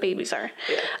that's what babies are.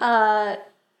 Yeah.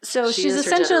 So she's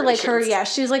essentially like her. Yeah,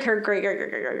 she's like her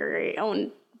great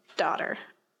own daughter.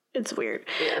 It's weird.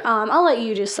 Yeah. I'll let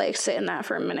you just, like, sit in that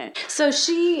for a minute. So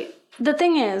the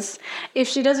thing is, if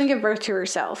she doesn't give birth to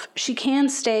herself, she can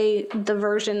stay the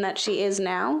version that she is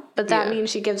now, but that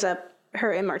means she gives up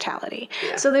her immortality.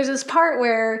 Yeah. So there's this part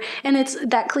where, and it's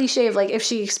that cliche of, like, if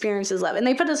she experiences love, and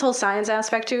they put this whole science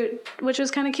aspect to it, which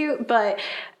was kind of cute, but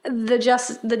the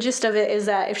gist of it is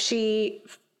that if she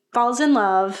falls in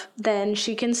love, then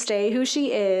she can stay who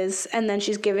she is, and then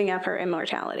she's giving up her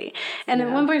immortality. And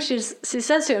at one point she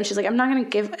says to him, she's like, I'm not going to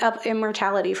give up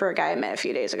immortality for a guy I met a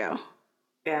few days ago.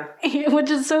 Yeah. Which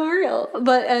is so real.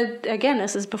 But again,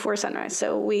 this is Before Sunrise,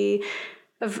 so we,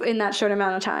 in that short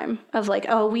amount of time of, like,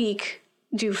 a week,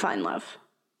 do find love,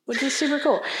 which is super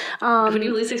cool. When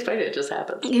you least expect it, it just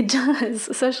happens. It does,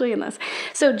 especially in this.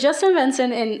 So Justin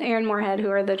Benson and Aaron Moorhead, who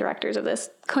are the directors of this,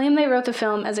 claim they wrote the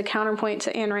film as a counterpoint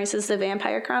to Anne Rice's The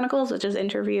Vampire Chronicles, which is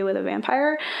Interview with a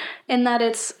Vampire, in that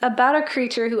it's about a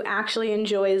creature who actually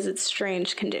enjoys its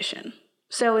strange condition.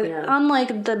 So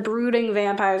unlike the brooding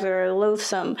vampires that are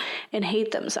loathsome and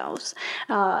hate themselves,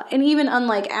 and even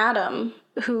unlike Adam,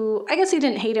 who, I guess he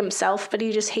didn't hate himself, but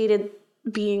he just hated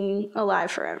being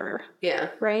alive forever. Yeah.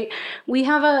 Right? We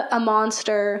have a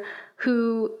monster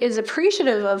who is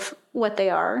appreciative of what they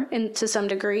are, and to some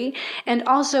degree, and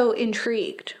also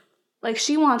intrigued. Like,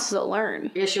 she wants to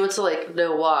learn. Yeah, she wants to, like,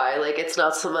 know why. Like, it's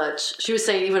not so much... She was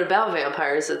saying even about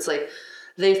vampires, it's like...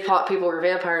 They thought people were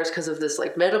vampires because of this,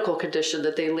 like, medical condition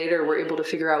that they later were able to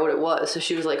figure out what it was. So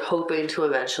she was, like, hoping to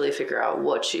eventually figure out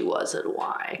what she was and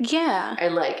why. Yeah.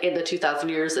 And, like, in the 2,000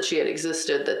 years that she had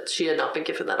existed, that she had not been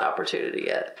given that opportunity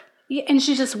yet. Yeah, and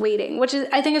she's just waiting, which is,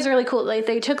 I think, is really cool. Like,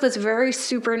 they took this very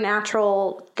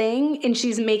supernatural thing, and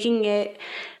she's making it...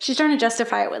 She's trying to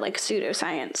justify it with, like,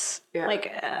 pseudoscience. Yeah. Like,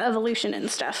 evolution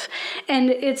and stuff. And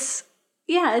it's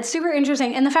super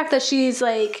interesting. And the fact that she's,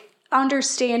 like...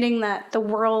 understanding that the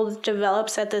world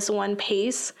develops at this one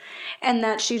pace, and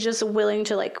that she's just willing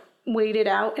to, like, wait it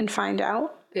out and find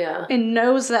out. Yeah. And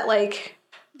knows that, like,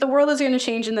 the world is going to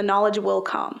change and the knowledge will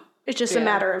come. It's just a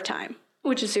matter of time,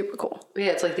 which is super cool. Yeah,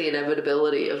 it's like the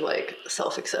inevitability of, like,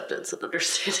 self-acceptance and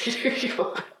understanding who you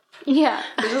are. Yeah.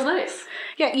 Which is nice.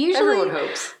 Yeah, usually... Everyone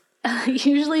hopes.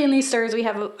 Usually in these stories we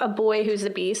have a boy who's the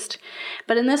beast,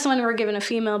 but in this one we're given a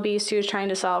female beast who is trying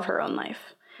to solve her own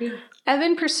life. Yeah.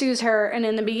 Evan pursues her, and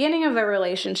in the beginning of their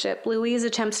relationship, Louise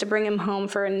attempts to bring him home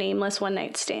for a nameless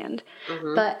one-night stand.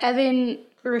 Mm-hmm. But Evan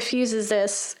refuses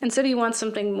this, and said he wants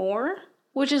something more,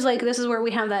 which is, like, this is where we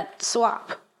have that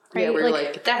swap. Right? Yeah, we're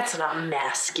like, that's not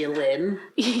masculine.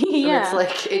 Yeah. And it's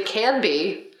like, it can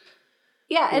be.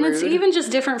 Yeah, and rude. It's even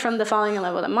just different from the falling in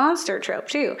love with a monster trope,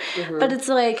 too. Mm-hmm. But it's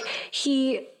like,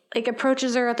 he... like,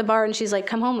 approaches her at the bar, and she's like,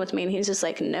 come home with me. And he's just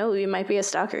like, no, you might be a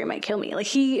stalker. You might kill me. Like,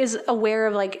 he is aware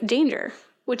of, like, danger,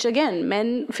 which, again,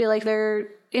 men feel like they're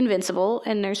invincible,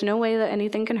 and there's no way that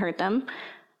anything can hurt them.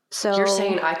 So you're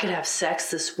saying I could have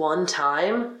sex this one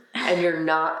time and you're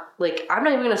not, like, I'm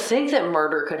not even going to think that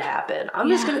murder could happen. I'm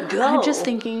just going to go. I'm just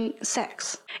thinking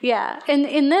sex. Yeah. And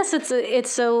in this,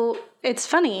 it's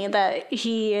funny that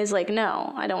he is like,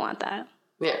 no, I don't want that.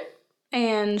 Yeah.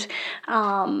 And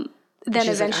then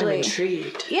she's eventually, like, I'm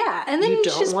intrigued. Yeah, and then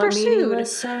she's pursued,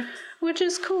 which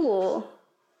is cool.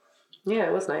 Yeah,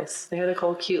 it was nice. They had a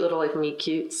cool, cute little like meet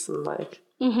cutes and like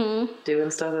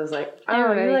doing stuff. It was like,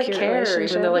 oh, you like care,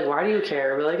 even though like, why do you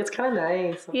care? But like, it's kind of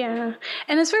nice. Yeah,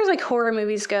 and as far as like horror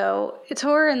movies go, it's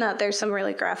horror in that there's some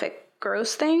really graphic,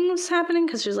 gross things happening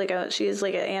because she's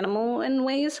like an animal in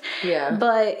ways. Yeah,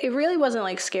 but it really wasn't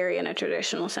like scary in a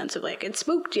traditional sense of like it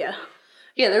spooked you.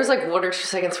 Yeah, there was like 1 or 2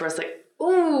 seconds where it's like,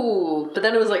 ooh, but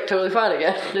then it was like totally fine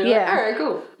again. Yeah. Like, all right,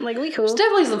 cool. Like, we cool. There's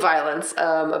definitely some violence.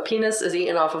 A penis is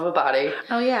eaten off of a body.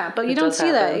 Oh, yeah, but you don't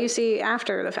see that. You see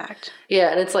after the fact.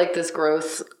 Yeah, and it's like this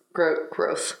gross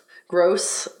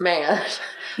man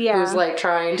who's like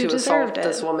trying to assault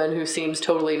this woman who seems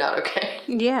totally not okay.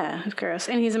 Yeah, of course.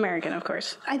 And he's American, of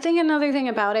course. I think another thing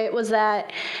about it was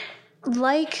that,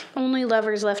 like Only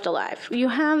Lovers Left Alive, you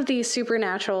have these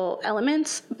supernatural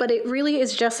elements, but it really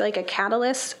is just like a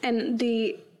catalyst, and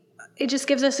it just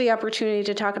gives us the opportunity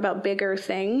to talk about bigger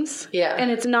things. Yeah. And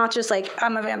it's not just like,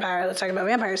 I'm a vampire, let's talk about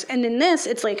vampires. And in this,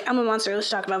 it's like, I'm a monster, let's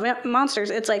talk about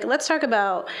monsters. It's like, let's talk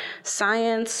about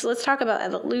science, let's talk about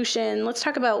evolution, let's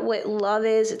talk about what love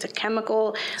is. It's a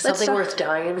chemical. Something worth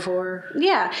dying for.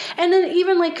 Yeah. And then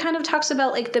even like kind of talks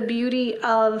about like the beauty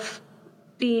of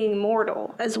being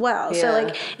mortal as well. Yeah. So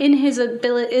like in his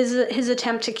ability is his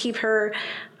attempt to keep her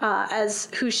as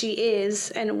who she is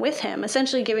and with him,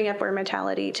 essentially giving up her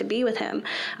mortality to be with him,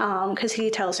 because he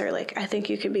tells her like, I think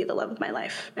you could be the love of my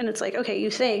life. And it's like, okay,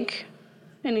 you think.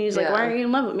 And he's like, why aren't you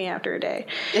in love with me after a day?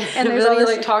 And there's all he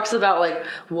like talks about like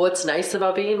what's nice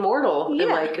about being mortal and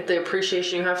like the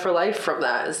appreciation you have for life from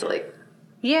that is like,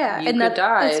 yeah, you and could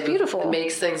die. It's beautiful. It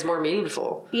makes things more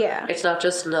meaningful. Yeah, it's not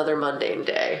just another mundane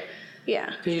day.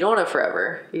 Yeah. Because you don't have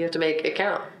forever. You have to make it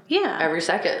count. Yeah. Every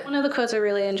second. One of the quotes I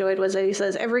really enjoyed was that he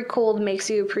says, every cold makes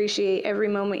you appreciate every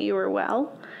moment you are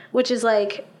well, which is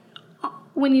like,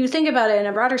 when you think about it in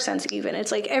a broader sense even,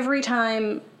 it's like every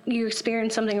time you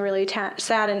experience something really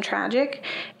sad and tragic,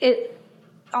 it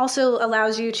also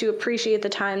allows you to appreciate the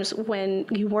times when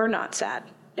you were not sad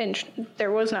and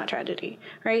there was not tragedy,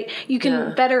 right? You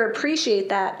can better appreciate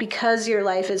that because your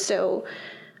life is so,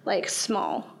 like,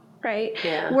 small. Right?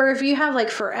 Yeah. Where if you have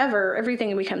like forever,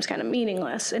 everything becomes kind of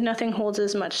meaningless and nothing holds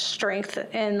as much strength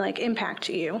and like impact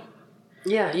to you.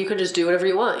 Yeah, you can just do whatever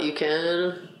you want. You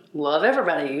can love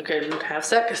everybody. You can have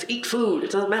sex, eat food. It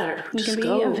doesn't matter. You can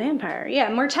be a vampire.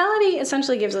 Yeah, mortality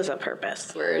essentially gives us a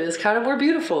purpose. Where it is kind of more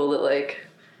beautiful that like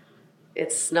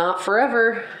it's not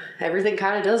forever. Everything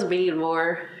kind of does mean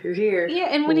more. You're here. Yeah,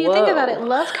 and when you think about it,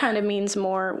 love kind of means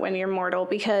more when you're mortal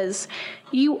because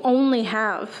you only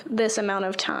have this amount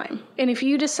of time. And if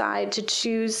you decide to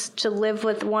choose to live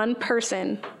with one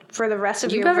person for the rest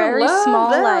of your very small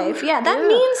life, that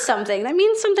means something. That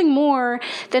means something more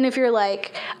than if you're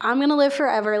like, I'm going to live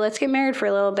forever. Let's get married for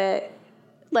a little bit.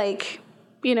 Like,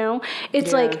 you know,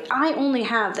 it's like, I only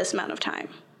have this amount of time.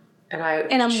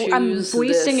 And I'm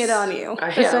wasting it on you,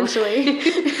 essentially.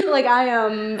 Like, I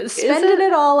am spending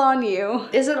it all on you.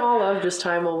 Isn't all love just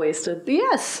time well wasted?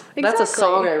 Yes, exactly. That's a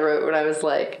song I wrote when I was,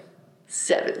 like,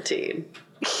 17.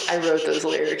 I wrote those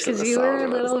lyrics in the song. Because you were a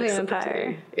little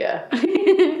vampire. 17. Yeah.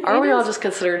 Aren't we all just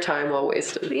considered time well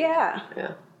wasted? Yeah.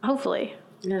 Yeah. Hopefully.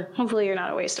 Yeah. Hopefully you're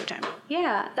not a waste of time.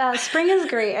 Yeah. Spring is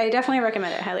great. I definitely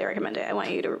recommend it. Highly recommend it. I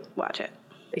want you to watch it.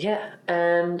 Yeah.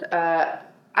 And I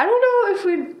don't know if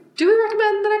we... Do we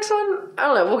recommend the next one? I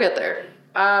don't know. We'll get there.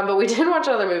 But we did watch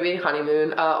another movie,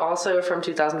 Honeymoon, also from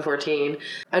 2014.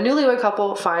 A newlywed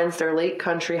couple finds their late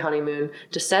country honeymoon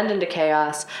descend into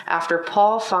chaos after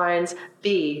Paul finds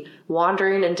Bea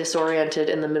wandering and disoriented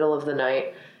in the middle of the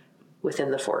night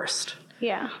within the forest.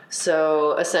 Yeah.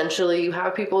 So essentially you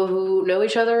have people who know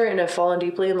each other and have fallen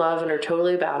deeply in love and are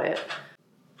totally about it,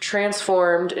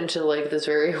 transformed into like this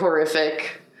very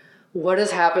horrific... What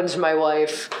has happened to my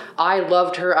wife? I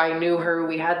loved her. I knew her.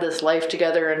 We had this life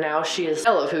together, and now she is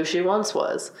hell of who she once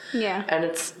was. Yeah. And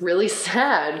it's really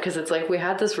sad because it's like we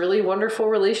had this really wonderful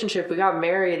relationship. We got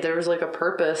married. There was like a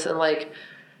purpose, and like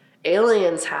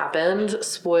aliens happened.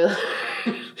 Spoilers.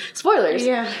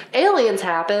 Yeah. Aliens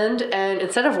happened, and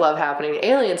instead of love happening,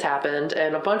 aliens happened,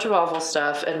 and a bunch of awful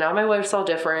stuff. And now my wife's all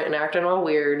different and acting all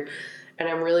weird, and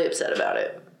I'm really upset about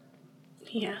it.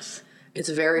 Yes. It's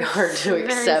very hard to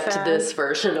accept this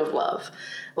version of love.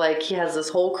 Like, he has this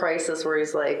whole crisis where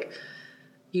he's like,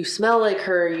 you smell like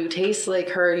her, you taste like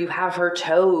her, you have her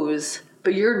toes,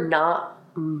 but you're not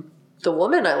the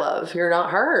woman I love. You're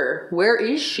not her. Where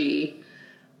is she?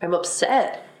 I'm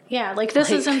upset. Yeah, like,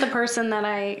 this isn't the person that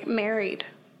I married.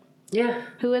 Yeah.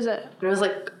 Who is it? It was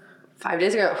like 5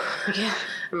 days ago. Yeah.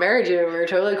 I married you. We were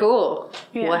totally cool.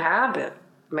 Yeah. What happened,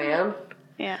 man?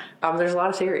 Yeah. There's a lot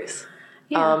of theories.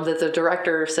 Yeah. That the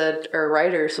director said, or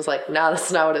writers was like, nah,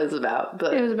 that's not what it was about.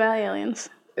 But It was about aliens.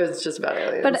 it was just about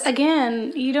aliens. But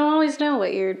again, you don't always know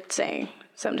what you're saying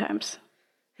sometimes.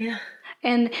 Yeah.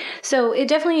 And so it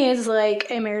definitely is like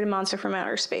a Married Monster from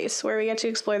Outer Space, where we get to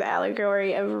explore the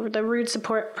allegory of the rude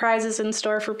surprises in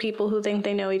store for people who think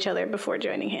they know each other before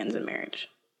joining hands in marriage.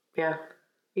 Yeah.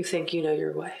 You think you know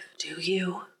your wife. Do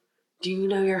you? Do you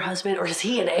know your husband? Or is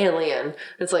he an alien?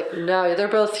 It's like, no, they're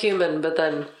both human, but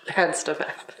then bad stuff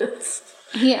happens.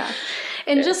 Yeah.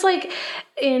 And just like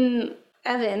in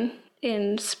Evan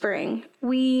in Spring,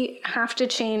 we have to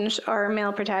change our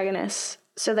male protagonist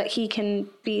so that he can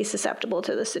be susceptible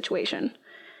to this situation.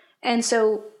 And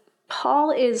so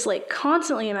Paul is like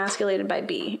constantly emasculated by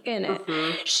Bee in it.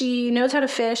 Mm-hmm. She knows how to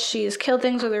fish. She's killed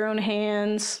things with her own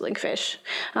hands, like fish.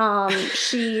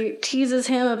 She teases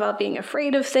him about being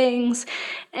afraid of things.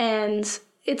 And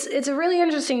it's a really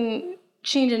interesting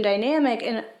change in dynamic.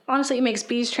 And honestly, it makes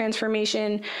Bee's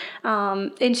transformation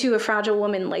into a fragile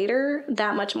woman later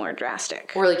that much more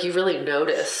drastic. Or like you really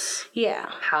notice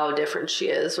how different she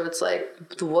is. When it's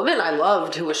like the woman I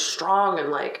loved who was strong and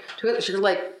like, she's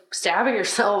like stabbing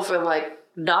yourself and like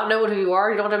not knowing who you are.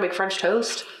 You don't have to make French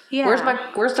toast. Yeah.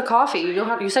 Where's the coffee?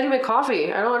 You said you make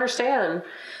coffee. I don't understand.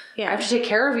 Yeah. I have to take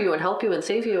care of you and help you and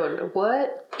save you and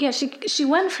what? Yeah, she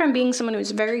went from being someone who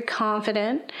was very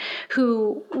confident,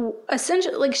 who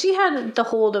essentially, like, she had the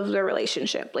hold of the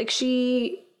relationship. Like,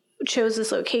 she chose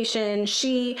this location.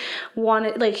 She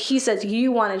wanted, like, he says,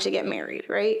 you wanted to get married,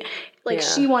 right? Like,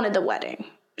 she wanted the wedding.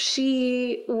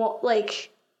 She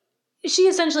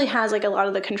essentially has like a lot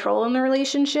of the control in the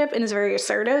relationship and is very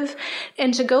assertive.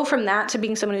 And to go from that to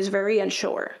being someone who's very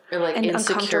unsure and like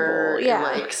insecure and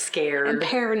like scared and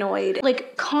paranoid,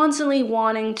 like constantly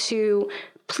wanting to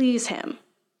please him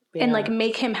and like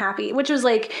make him happy, which was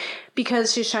like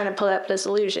because she's trying to put up this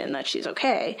illusion that she's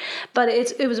okay. But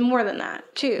it was more than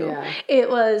that too. Yeah. It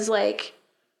was like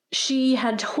she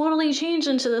had totally changed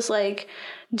into this like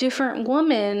different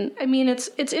woman. I mean, it's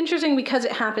interesting because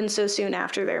it happened so soon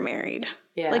after they're married.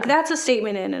 Yeah. Like, that's a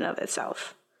statement in and of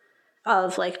itself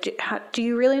of like, do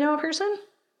you really know a person?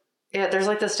 Yeah, there's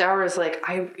like this dower is like,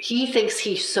 he thinks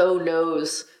he so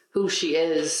knows who she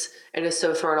is and is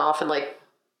so thrown off and like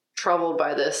troubled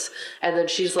by this. And then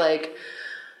she's like,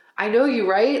 I know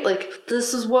you, right? Like,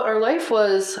 this is what our life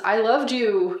was. I loved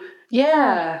you.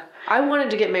 Yeah. I wanted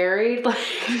to get married. Like,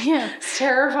 it's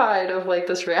terrified of like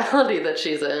this reality that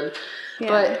she's in. Yeah.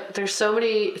 But there's so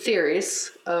many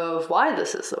theories of why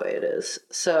this is the way it is.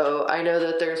 So I know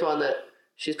that there's one that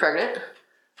she's pregnant.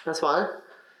 That's one.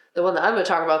 The one that I'm going to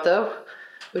talk about though,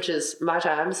 which is my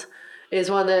times,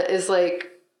 is one that is like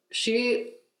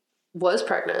she was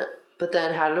pregnant, but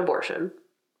then had an abortion,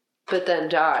 but then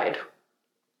died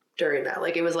during that.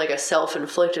 Like it was like a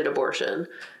self-inflicted abortion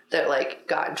that like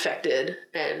got infected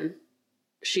and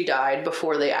she died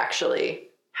before they actually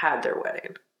had their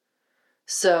wedding.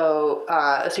 So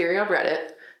a theory on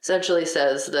Reddit essentially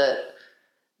says that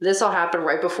this all happened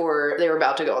right before they were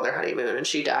about to go on their honeymoon and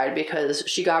she died because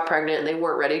she got pregnant and they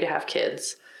weren't ready to have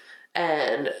kids.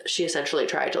 And she essentially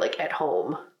tried to like at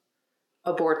home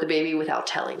abort the baby without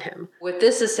telling him. What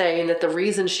this is saying that the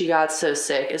reason she got so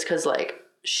sick is because like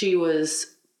she was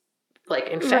like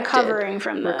infected,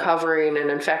 recovering and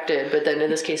infected, but then in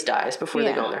this case dies before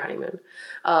they go on their honeymoon.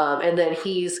 And then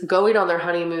he's going on their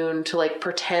honeymoon to like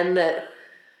pretend that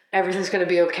everything's going to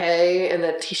be okay and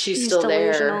that she's still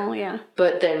there. Yeah.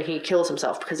 But then he kills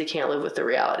himself because he can't live with the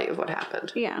reality of what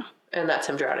happened. Yeah. And that's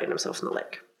him drowning himself in the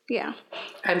lake. Yeah.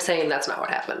 I'm saying that's not what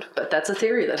happened, but that's a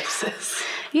theory that exists.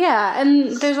 Yeah.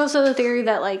 And there's also the theory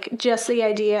that like just the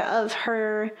idea of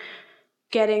her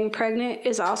getting pregnant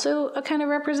is also a kind of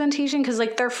representation because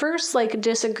like their first like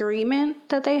disagreement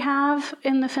that they have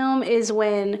in the film is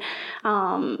when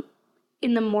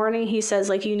in the morning he says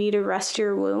like you need to rest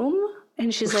your womb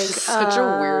and she's like such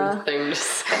a weird thing to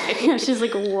say. Yeah, she's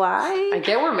like, why? I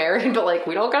get we're married, but like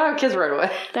we don't gotta have kids right away.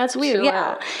 That's weird. Chill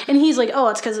out. And he's like, oh,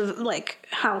 it's because of like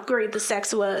how great the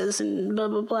sex was and blah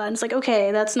blah blah. And it's like,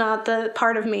 okay, that's not the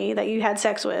part of me that you had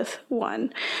sex with.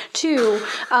 1, 2,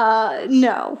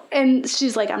 no. And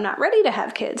she's like, I'm not ready to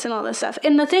have kids and all this stuff.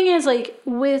 And the thing is, like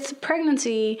with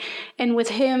pregnancy and with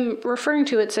him referring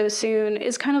to it so soon,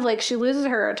 is kind of like she loses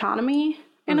her autonomy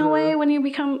in a way when you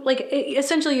become, like,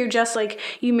 essentially you're just, like,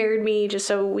 you married me just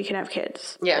so we can have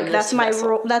kids. Yeah, like, that's my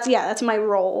role. That's my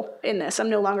role in this. I'm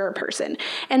no longer a person.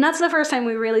 And that's the first time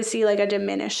we really see, like, a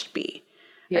diminished B.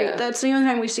 Yeah. Right? That's the only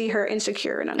time we see her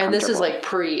insecure and uncomfortable. And this is, like,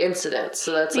 pre-incident,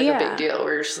 so that's, like, a big deal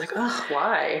where you're just like, ugh,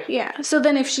 why? Yeah. So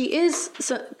then if she is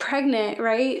pregnant,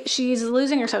 right, she's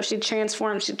losing herself. She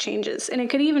transforms. She changes. And it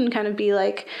could even kind of be,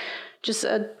 like, just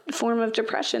a form of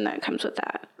depression that comes with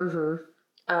that. Mm-hmm.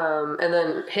 And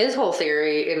then his whole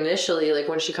theory initially, like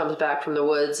when she comes back from the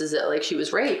woods, is that like she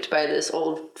was raped by this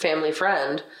old family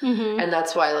friend. Mm-hmm. And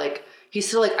that's why like he's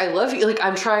still like, I love you. Like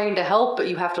I'm trying to help, but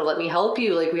you have to let me help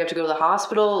you. Like we have to go to the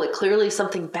hospital. Like clearly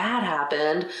something bad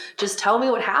happened. Just tell me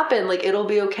what happened. Like it'll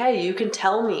be okay. You can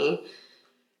tell me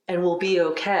and we'll be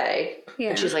okay. Yeah.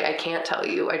 And she's like, I can't tell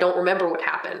you. I don't remember what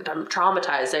happened. I'm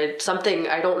traumatized.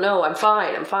 I don't know. I'm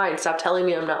fine. Stop telling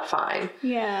me I'm not fine.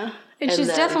 Yeah. And she's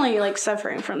definitely, like,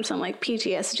 suffering from some, like,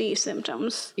 PTSD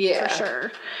symptoms. Yeah. For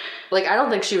sure. Like, I don't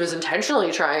think she was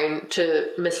intentionally trying to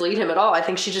mislead him at all. I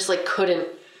think she just, like, couldn't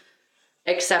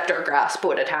accept or grasp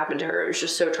what had happened to her. It was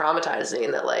just so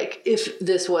traumatizing that, like, if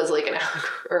this was, like,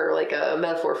 a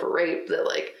metaphor for rape, that,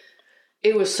 like,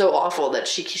 it was so awful that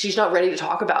she's not ready to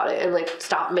talk about it and, like,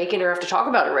 stop making her have to talk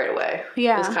about it right away.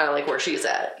 Yeah. It's kind of, like, where she's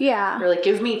at. Yeah. Or, like,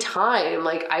 give me time.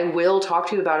 Like, I will talk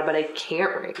to you about it, but I can't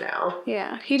right now.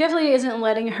 Yeah. He definitely isn't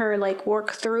letting her, like,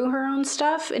 work through her own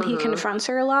stuff, and he confronts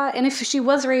her a lot. And if she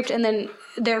was raped and then,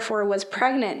 therefore, was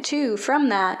pregnant, too, from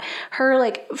that, her,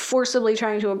 like, forcibly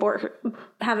trying to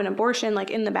have an abortion,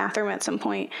 like, in the bathroom at some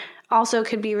point also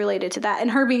could be related to that. And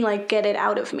her being, like, get it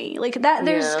out of me. Like, that,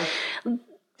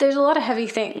 there's a lot of heavy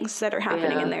things that are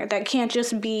happening in there that can't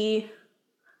just be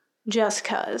just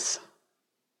 'cause.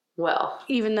 Well.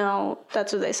 Even though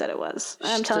that's what they said it was.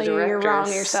 I'm telling you, you're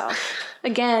wrong yourself.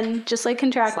 Again, just like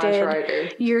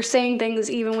Contracted, you're saying things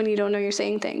even when you don't know you're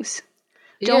saying things.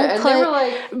 Don't put, they were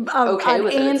like, okay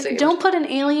with it, don't put an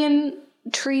alien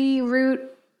tree root,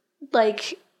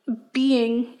 like,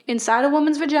 being inside a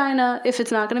woman's vagina if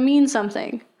it's not going to mean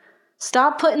something.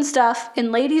 Stop putting stuff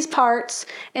in ladies' parts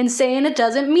and saying it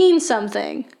doesn't mean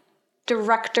something.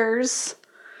 Directors.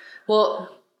 Well,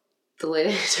 the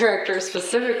lady director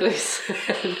specifically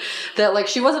said that, like,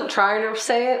 she wasn't trying to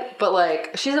say it, but,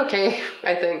 like, she's okay.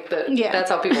 I think that that's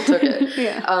how people took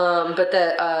it. But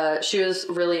that she was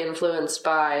really influenced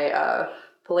by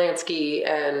Polanski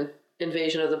and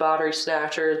Invasion of the Body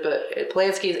Snatchers, but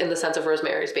Polanski's in the sense of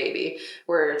Rosemary's Baby,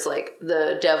 where it's, like,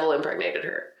 the devil impregnated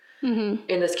her. Mm-hmm.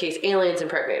 In this case, aliens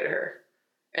impregnated her.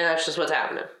 And that's just what's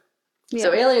happening. Yeah.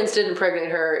 So aliens didn't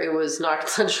impregnate her. It was not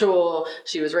consensual.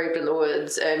 She was raped in the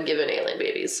woods and given alien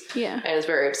babies. Yeah. And it's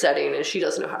very upsetting, and she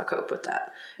doesn't know how to cope with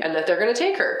that. And that they're going to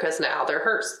take her because now they're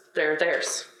hers. They're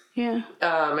theirs. Yeah.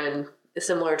 And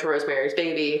similar to Rosemary's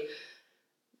Baby,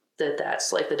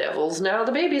 that's like the devil's now,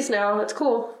 the baby's now. That's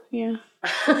cool. Yeah.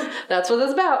 That's what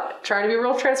it's about. Trying to be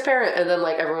real transparent. And then,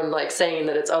 like, everyone, like, saying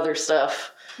that it's other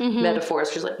stuff. Mm-hmm.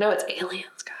 Metaphors. She's like, no, it's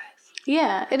aliens, guys.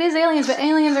 Yeah, it is aliens, but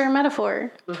aliens are a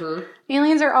metaphor. Mm-hmm.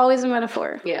 Aliens are always a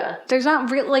metaphor. Yeah. There's not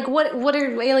real, like, what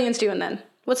are aliens doing then?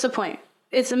 What's the point?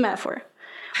 It's a metaphor.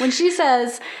 When she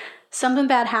says, something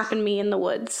bad happened to me in the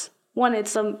woods, one,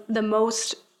 it's the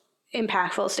most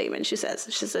impactful statement she says.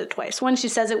 She says it twice. One, she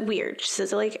says it weird. She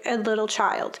says it like a little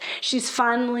child. She's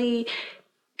finally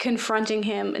confronting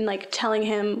him and, like, telling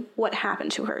him what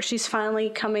happened to her. She's finally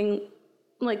coming,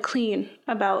 like, clean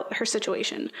about her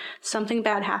situation. Something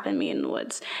bad happened to me in the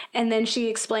woods. And then she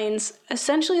explains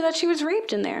essentially that she was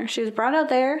raped in there. She was brought out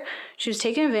there. She was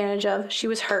taken advantage of. She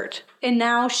was hurt. And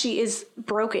now she is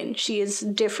broken. She is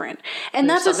different. And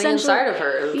there's that's something essentially inside of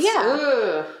her.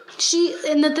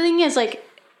 And the thing is, like,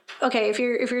 okay, if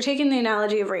you're taking the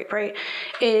analogy of rape, right?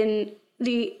 In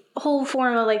the whole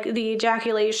form of, like, the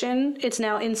ejaculation, it's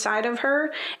now inside of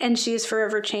her and she's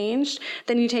forever changed.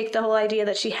 Then you take the whole idea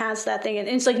that she has that thing and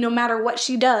it's like no matter what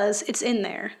she does, it's in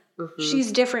there. Mm-hmm.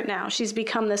 She's different now. She's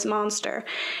become this monster.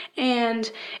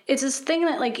 And it's this thing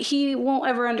that, like, he won't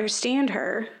ever understand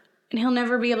her and he'll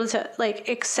never be able to, like,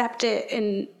 accept it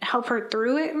and help her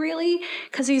through it, really,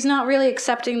 because he's not really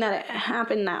accepting that it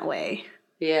happened that way.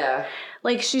 Yeah.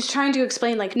 Like, she's trying to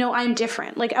explain, like, no, I'm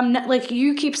different. Like, I'm not, like,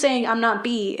 you keep saying I'm not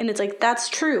B, and it's like, that's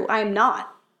true. I'm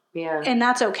not. Yeah. And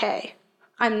that's okay.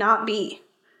 I'm not B.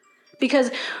 Because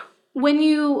when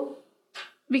you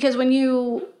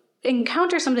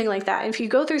encounter something like that, if you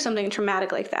go through something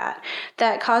traumatic like that,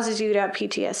 that causes you to have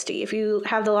PTSD, if you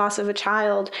have the loss of a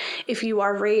child, if you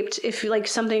are raped, if, like,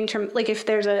 something, like, if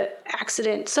there's a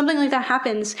accident, something like that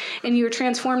happens and you're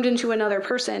transformed into another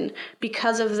person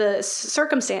because of the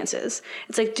circumstances,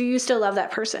 it's like, do you still love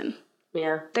that person?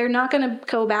 Yeah. They're not going to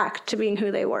go back to being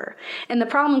who they were. And the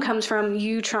problem comes from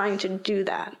you trying to do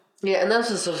that. Yeah, and that's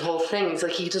just his whole thing. It's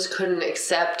like he just couldn't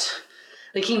accept...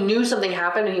 Like, he knew something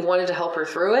happened and he wanted to help her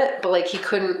through it, but, like, he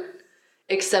couldn't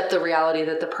accept the reality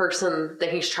that the person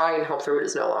that he's trying to help through it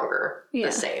is no longer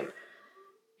the same.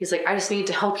 He's like, I just need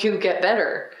to help you get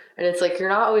better. And it's like, you're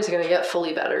not always going to get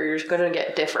fully better. You're just going to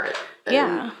get different.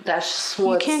 And that's just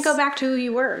what... You can't go back to who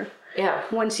you were. Yeah.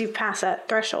 Once you've passed that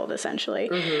threshold, essentially.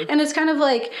 And it's kind of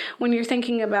like when you're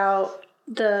thinking about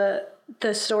the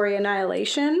story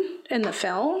Annihilation in the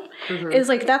film, is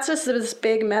like that's just this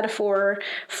big metaphor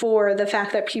for the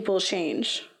fact that people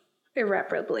change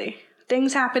irreparably.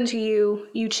 Things happen to you,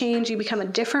 you change, you become a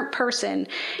different person,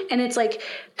 and it's like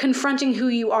confronting who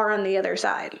you are on the other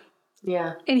side.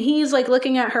 Yeah. And he's like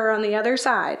looking at her on the other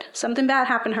side. Something bad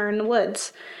happened to her in the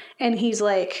woods. And he's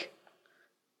like,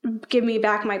 give me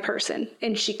back my person.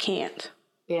 And she can't.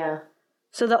 Yeah.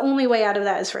 So the only way out of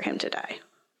that is for him to die.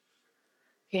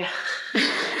 Yeah.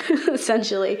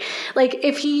 Essentially. Like,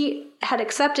 if he had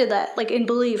accepted that, like, and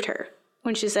believed her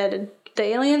when she said, the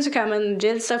aliens are coming,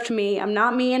 did stuff to me, I'm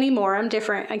not me anymore, I'm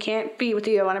different, I can't be with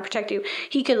you, I want to protect you,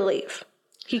 he could leave.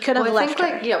 He could have left her.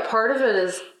 Like, yeah, part of it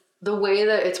is the way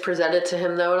that it's presented to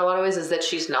him, though, in a lot of ways, is that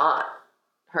she's not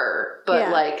her.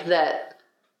 But, like, that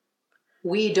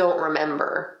we don't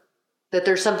remember. That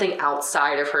there's something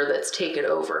outside of her that's taken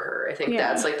over her. I think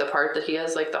that's, like, the part that he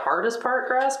has, like, the hardest part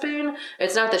grasping.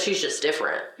 It's not that she's just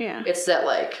different. Yeah. It's that,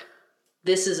 like,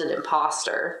 this is an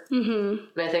imposter. And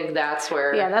I think that's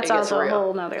where that's it gets also real. a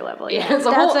whole nother level. Yeah, Yeah, it's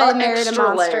a that's whole a married a extra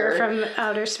monster layer. from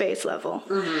outer space level.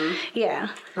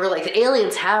 Yeah. Where, like, the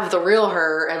aliens have the real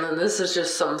her, and then this is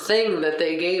just something that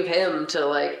they gave him to,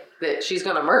 like, that she's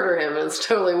gonna murder him, and it's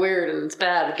totally weird, and it's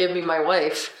bad. Give me my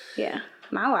wife. Yeah.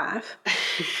 My wife.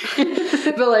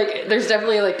 But, like, there's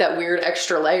definitely, like, that weird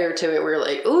extra layer to it where you're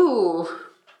like, ooh,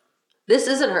 this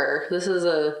isn't her. This is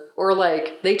or,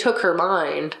 like, they took her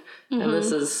mind, and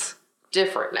this is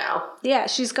different now. Yeah,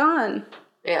 she's gone.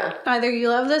 Yeah. Either you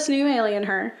love this new alien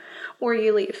her, or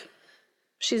you leave.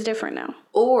 She's different now.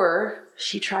 Or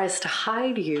she tries to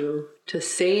hide you to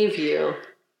save you.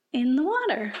 In the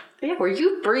water. Yeah, where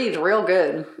you breathe real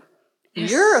good.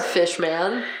 Yes. You're a fish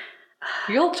man.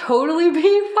 You'll totally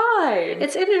be fine.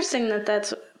 It's interesting that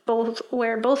that's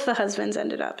where both the husbands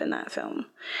ended up in that film,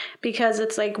 because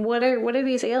it's like, what are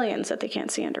these aliens that they can't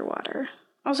see underwater?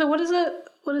 Also, what is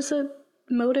the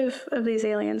motive of these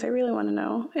aliens? I really want to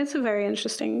know. It's a very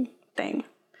interesting thing,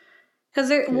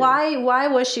 because why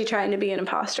was she trying to be an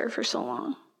imposter for so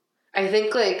long? I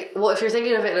think, like, well, if you're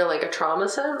thinking of it in, like, a trauma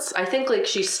sense, I think, like,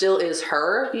 she still is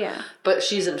her. Yeah. But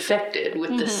she's infected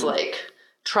with this, like,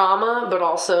 trauma, but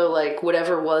also, like,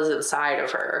 whatever was inside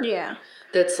of her. Yeah.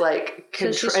 That's, like,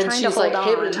 she's like,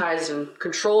 hypnotized and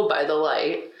controlled by the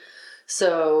light.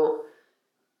 So,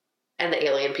 and the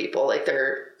alien people, like,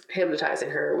 they're hypnotizing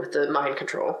her with the mind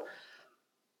control.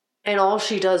 And all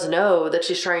she does know that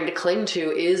she's trying to cling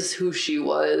to is who she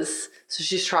was. So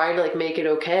she's trying to, like, make it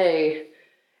okay.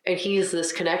 And he's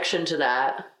this connection to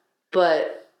that.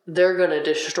 But they're going to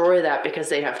destroy that because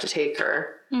they have to take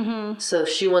her. So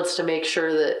she wants to make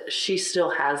sure that she still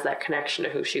has that connection to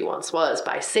who she once was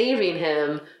by saving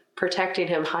him, protecting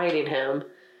him, hiding him.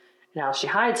 And how she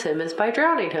hides him is by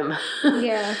drowning him.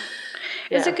 Yeah.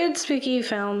 It's a good spooky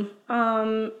film.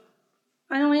 I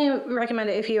only recommend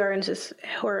it if you are into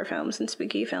horror films and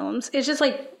spooky films. It's just,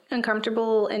 like,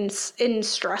 uncomfortable and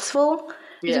stressful.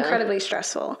 It's incredibly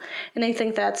stressful. And I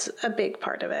think that's a big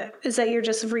part of it, is that you're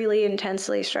just really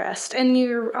intensely stressed. And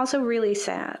you're also really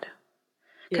sad.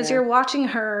 Because you're watching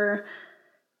her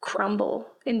crumble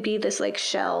and be this, like,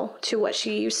 shell to what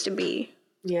she used to be.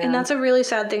 Yeah. And that's a really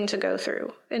sad thing to go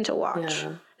through and to watch.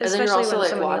 Yeah. And then you're also,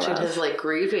 like, watching his, like,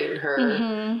 grieving her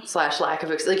 / lack of...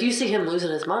 Like, you see him losing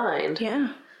his mind.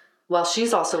 Yeah. While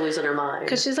she's also losing her mind.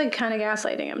 Because she's, like, kind of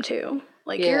gaslighting him, too.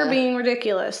 Like, you're being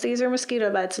ridiculous. These are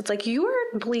mosquito bites. It's like, you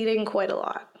are bleeding quite a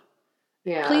lot.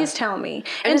 Yeah. Please tell me.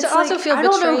 And to also feel betrayed. I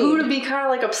don't know who to be kind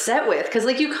of, like, upset with. Because,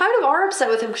 like, you kind of are upset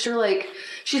with him because you're like,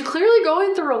 she's clearly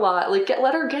going through a lot. Like,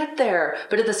 let her get there.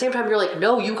 But at the same time, you're like,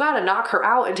 no, you got to knock her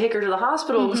out and take her to the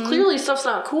hospital. Because clearly stuff's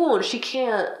not cool and she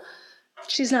can't.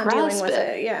 She's not dealing with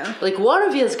it. Yeah. Like, one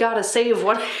of you's got to save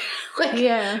one. Like,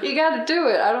 you got to do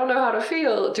it. I don't know how to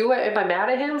feel. Am I mad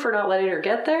at him for not letting her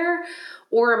get there?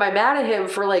 Or am I mad at him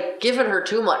for, like, giving her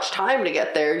too much time to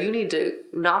get there? You need to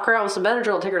knock her out with some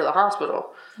Benadryl and take her to the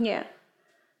hospital. Yeah.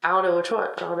 I don't know which one.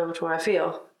 I don't know which one I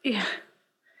feel. Yeah.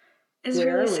 It's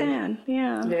really sad.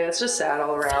 Yeah. Yeah, it's just sad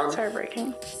all around. It's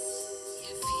heartbreaking.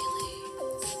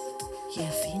 Yeah,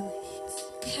 feelings.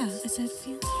 Yeah, I said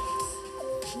feelings.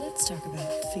 Let's talk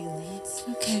about feelings.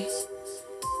 Okay.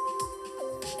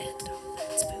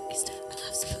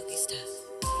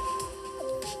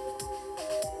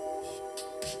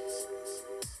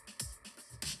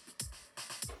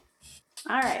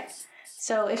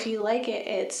 So if you like it,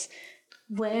 it's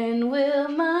when will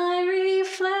my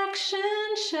reflection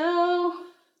show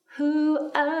who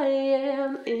I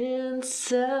am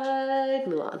inside.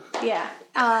 Mulan. Yeah.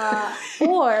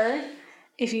 Or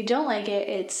if you don't like it,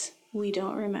 it's we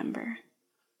don't remember.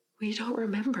 We don't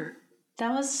remember.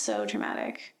 That was so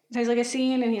dramatic. There's like a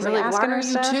scene and he's We're like asking why her are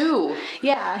stuff. You too?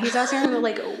 Yeah, he's asking her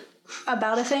like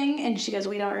about a thing, and she goes,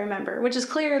 "We don't remember," which is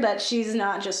clear that she's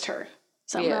not just her.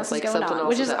 Something else is going on,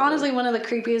 which is honestly one of the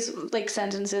creepiest like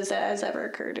sentences that has ever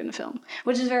occurred in a film,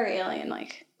 which is very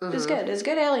alien-like. It's good. It's a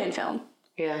good alien film.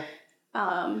 Yeah.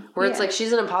 Where it's like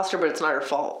she's an imposter, but it's not her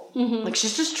fault. Like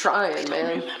she's just trying,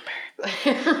 man.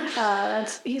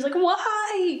 He's like,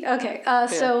 why? Okay.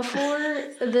 So for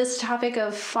this topic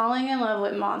of falling in love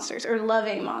with monsters, or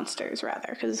loving monsters rather,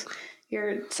 because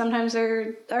sometimes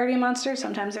they're already a monster,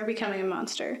 sometimes they're becoming a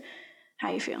monster.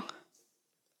 How you feel?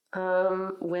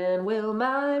 When will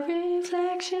my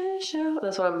reflection show?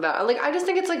 That's what I'm about. Like, I just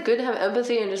think it's like good to have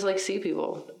empathy and just like see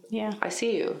people. Yeah. I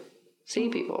see you. See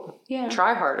people. Yeah.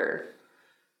 Try harder.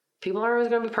 People aren't always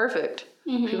going to be perfect.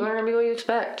 People aren't going to be what you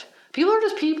expect. People are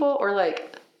just people, or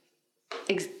like,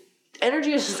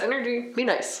 energy is just energy. Be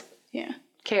nice. Yeah.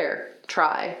 Care.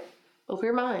 Try. Open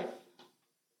your mind.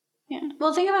 Yeah.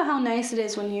 Well, think about how nice it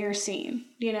is when you're seen,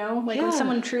 you know? Like when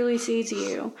someone truly sees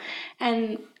you,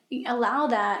 and allow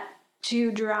that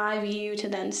to drive you to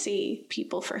then see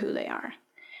people for who they are.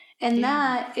 And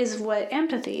that is what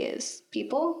empathy is.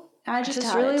 People, I just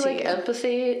really like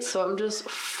empathy, so I'm just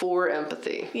for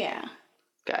empathy. Yeah.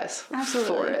 Guys.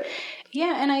 Absolutely. For it.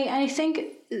 Yeah, and I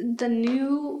think the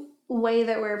new way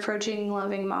that we're approaching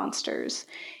loving monsters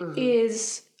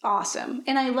is awesome.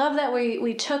 And I love that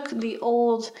we took the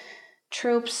old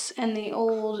tropes and the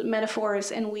old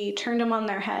metaphors and we turned them on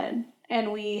their head.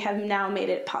 And we have now made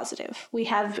it positive. We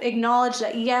have acknowledged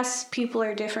that, yes, people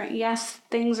are different. Yes,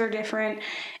 things are different.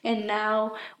 And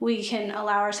now we can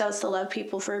allow ourselves to love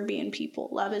people for being people.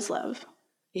 Love is love.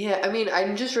 Yeah, I mean,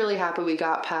 I'm just really happy we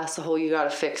got past the whole you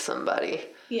gotta fix somebody.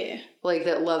 Yeah. Like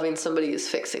that loving somebody is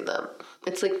fixing them.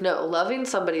 It's like, no, loving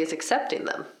somebody is accepting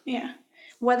them. Yeah.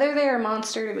 Whether they're a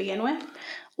monster to begin with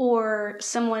or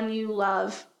someone you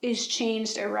love is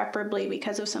changed irreparably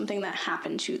because of something that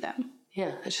happened to them.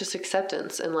 Yeah, it's just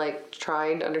acceptance and like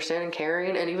trying to understand and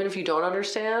caring. And even if you don't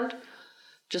understand,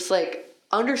 just like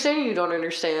understanding you don't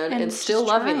understand and still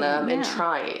loving them and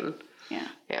trying. Yeah.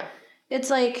 Yeah. It's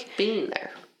like being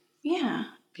there. Yeah.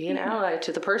 Be an ally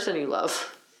to the person you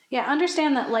love. Yeah,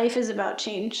 understand that life is about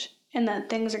change and that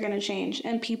things are going to change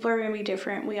and people are going to be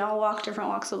different. We all walk different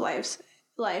walks of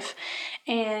life.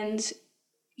 And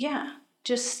yeah,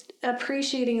 just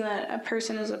appreciating that a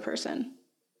person is a person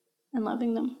and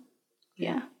loving them.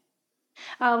 Yeah.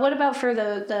 What about for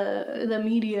the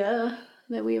media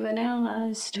that we've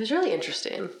analyzed? It was really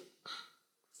interesting.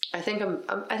 I think I'm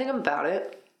about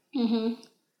it.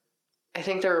 I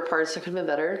think there were parts that could have been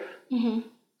better.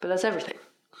 But that's everything.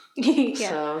 Yeah.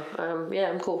 So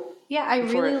I'm cool. Yeah, I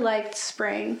really liked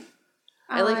Spring.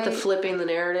 I like the flipping the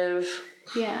narrative.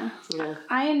 Yeah. Yeah.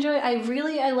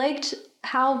 I liked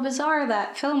how bizarre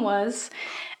that film was.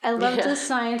 I loved the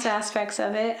science aspects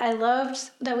of it. I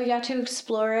loved that we got to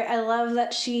explore it. I love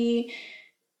that she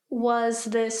was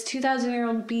this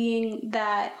 2,000-year-old being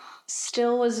that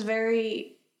still was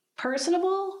very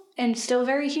personable and still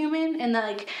very human. And that,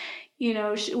 like, you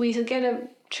know, we get a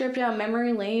trip down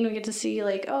memory lane. We get to see,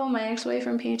 like, oh, my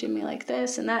ex-boyfriend painted me like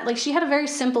this and that. Like, she had a very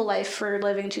simple life for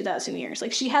living 2,000 years.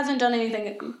 Like, she hasn't done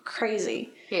anything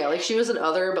crazy. Yeah, like, she was an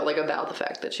other, but, like, about the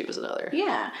fact that she was an other.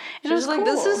 Yeah. And she was like, cool.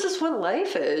 This is just what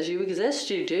life is. You exist,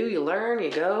 you do, you learn,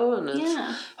 you go, and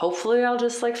it's, hopefully I'll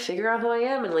just, like, figure out who I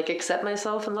am and, like, accept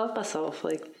myself and love myself.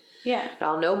 Like, yeah.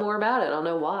 I'll know more about it. I'll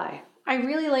know why. I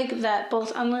really like that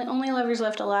both Only Lovers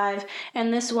Left Alive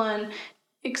and this one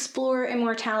explore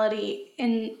immortality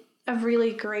in a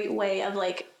really great way of,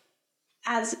 like,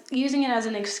 as using it as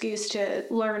an excuse to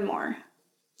learn more.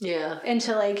 Yeah. And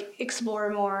to, like,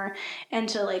 explore more and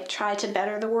to, like, try to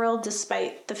better the world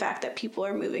despite the fact that people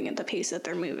are moving at the pace that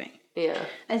they're moving. Yeah.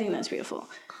 I think that's beautiful.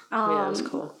 Yeah, it was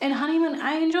cool. And Honeymoon,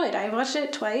 I enjoyed. I watched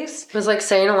it twice. It was, like,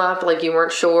 saying a lot, but, like, you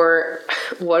weren't sure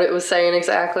what it was saying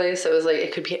exactly. So it was, like,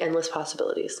 it could be endless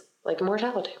possibilities. Like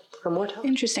immortality.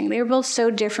 Interesting. They were both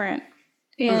so different.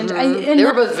 And they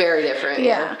were both very different.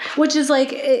 Yeah. Which is,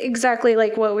 like, exactly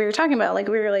like what we were talking about. Like,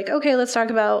 we were like, okay, let's talk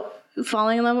about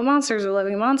falling in love with monsters or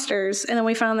loving monsters. And then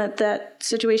we found that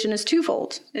situation is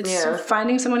twofold. It's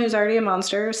finding someone who's already a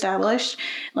monster, established,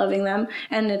 loving them.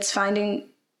 And it's finding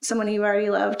someone you already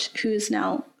loved who's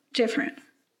now different.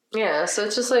 Yeah. So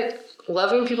it's just, like,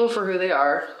 loving people for who they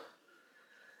are.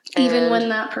 Even when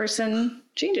that person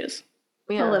changes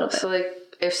a little bit. So, like,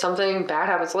 if something bad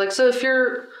happens, like, so if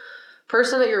your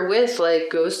person that you're with, like,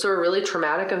 goes through a really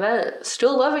traumatic event,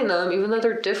 still loving them, even though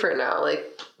they're different now,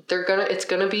 like, it's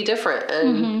gonna be different.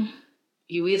 And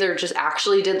you either just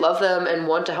actually did love them and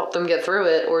want to help them get through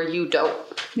it, or you don't.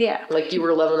 Yeah. Like, you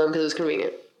were loving them because it was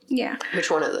convenient. Yeah.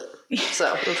 Which one is it?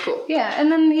 So, that's cool. Yeah.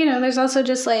 And then, you know, there's also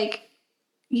just, like,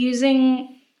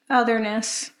 using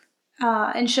otherness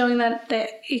and showing that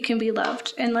it can be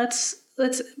loved. And let's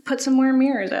put some more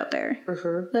mirrors out there.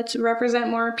 Let's represent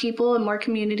more people and more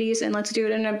communities, and let's do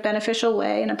it in a beneficial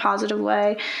way, in a positive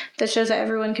way that shows that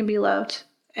everyone can be loved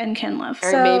and can love.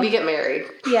 Or so, maybe get married.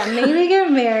 Yeah, maybe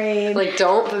get married. Like,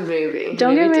 don't, but maybe.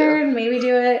 Don't get married, maybe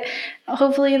do it.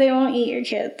 Hopefully they won't eat your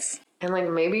kids. And, like,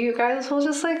 maybe you guys will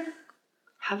just, like,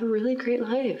 have a really great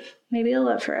life. Maybe you'll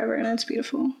live forever, and it's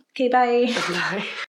beautiful. Okay, bye. Bye.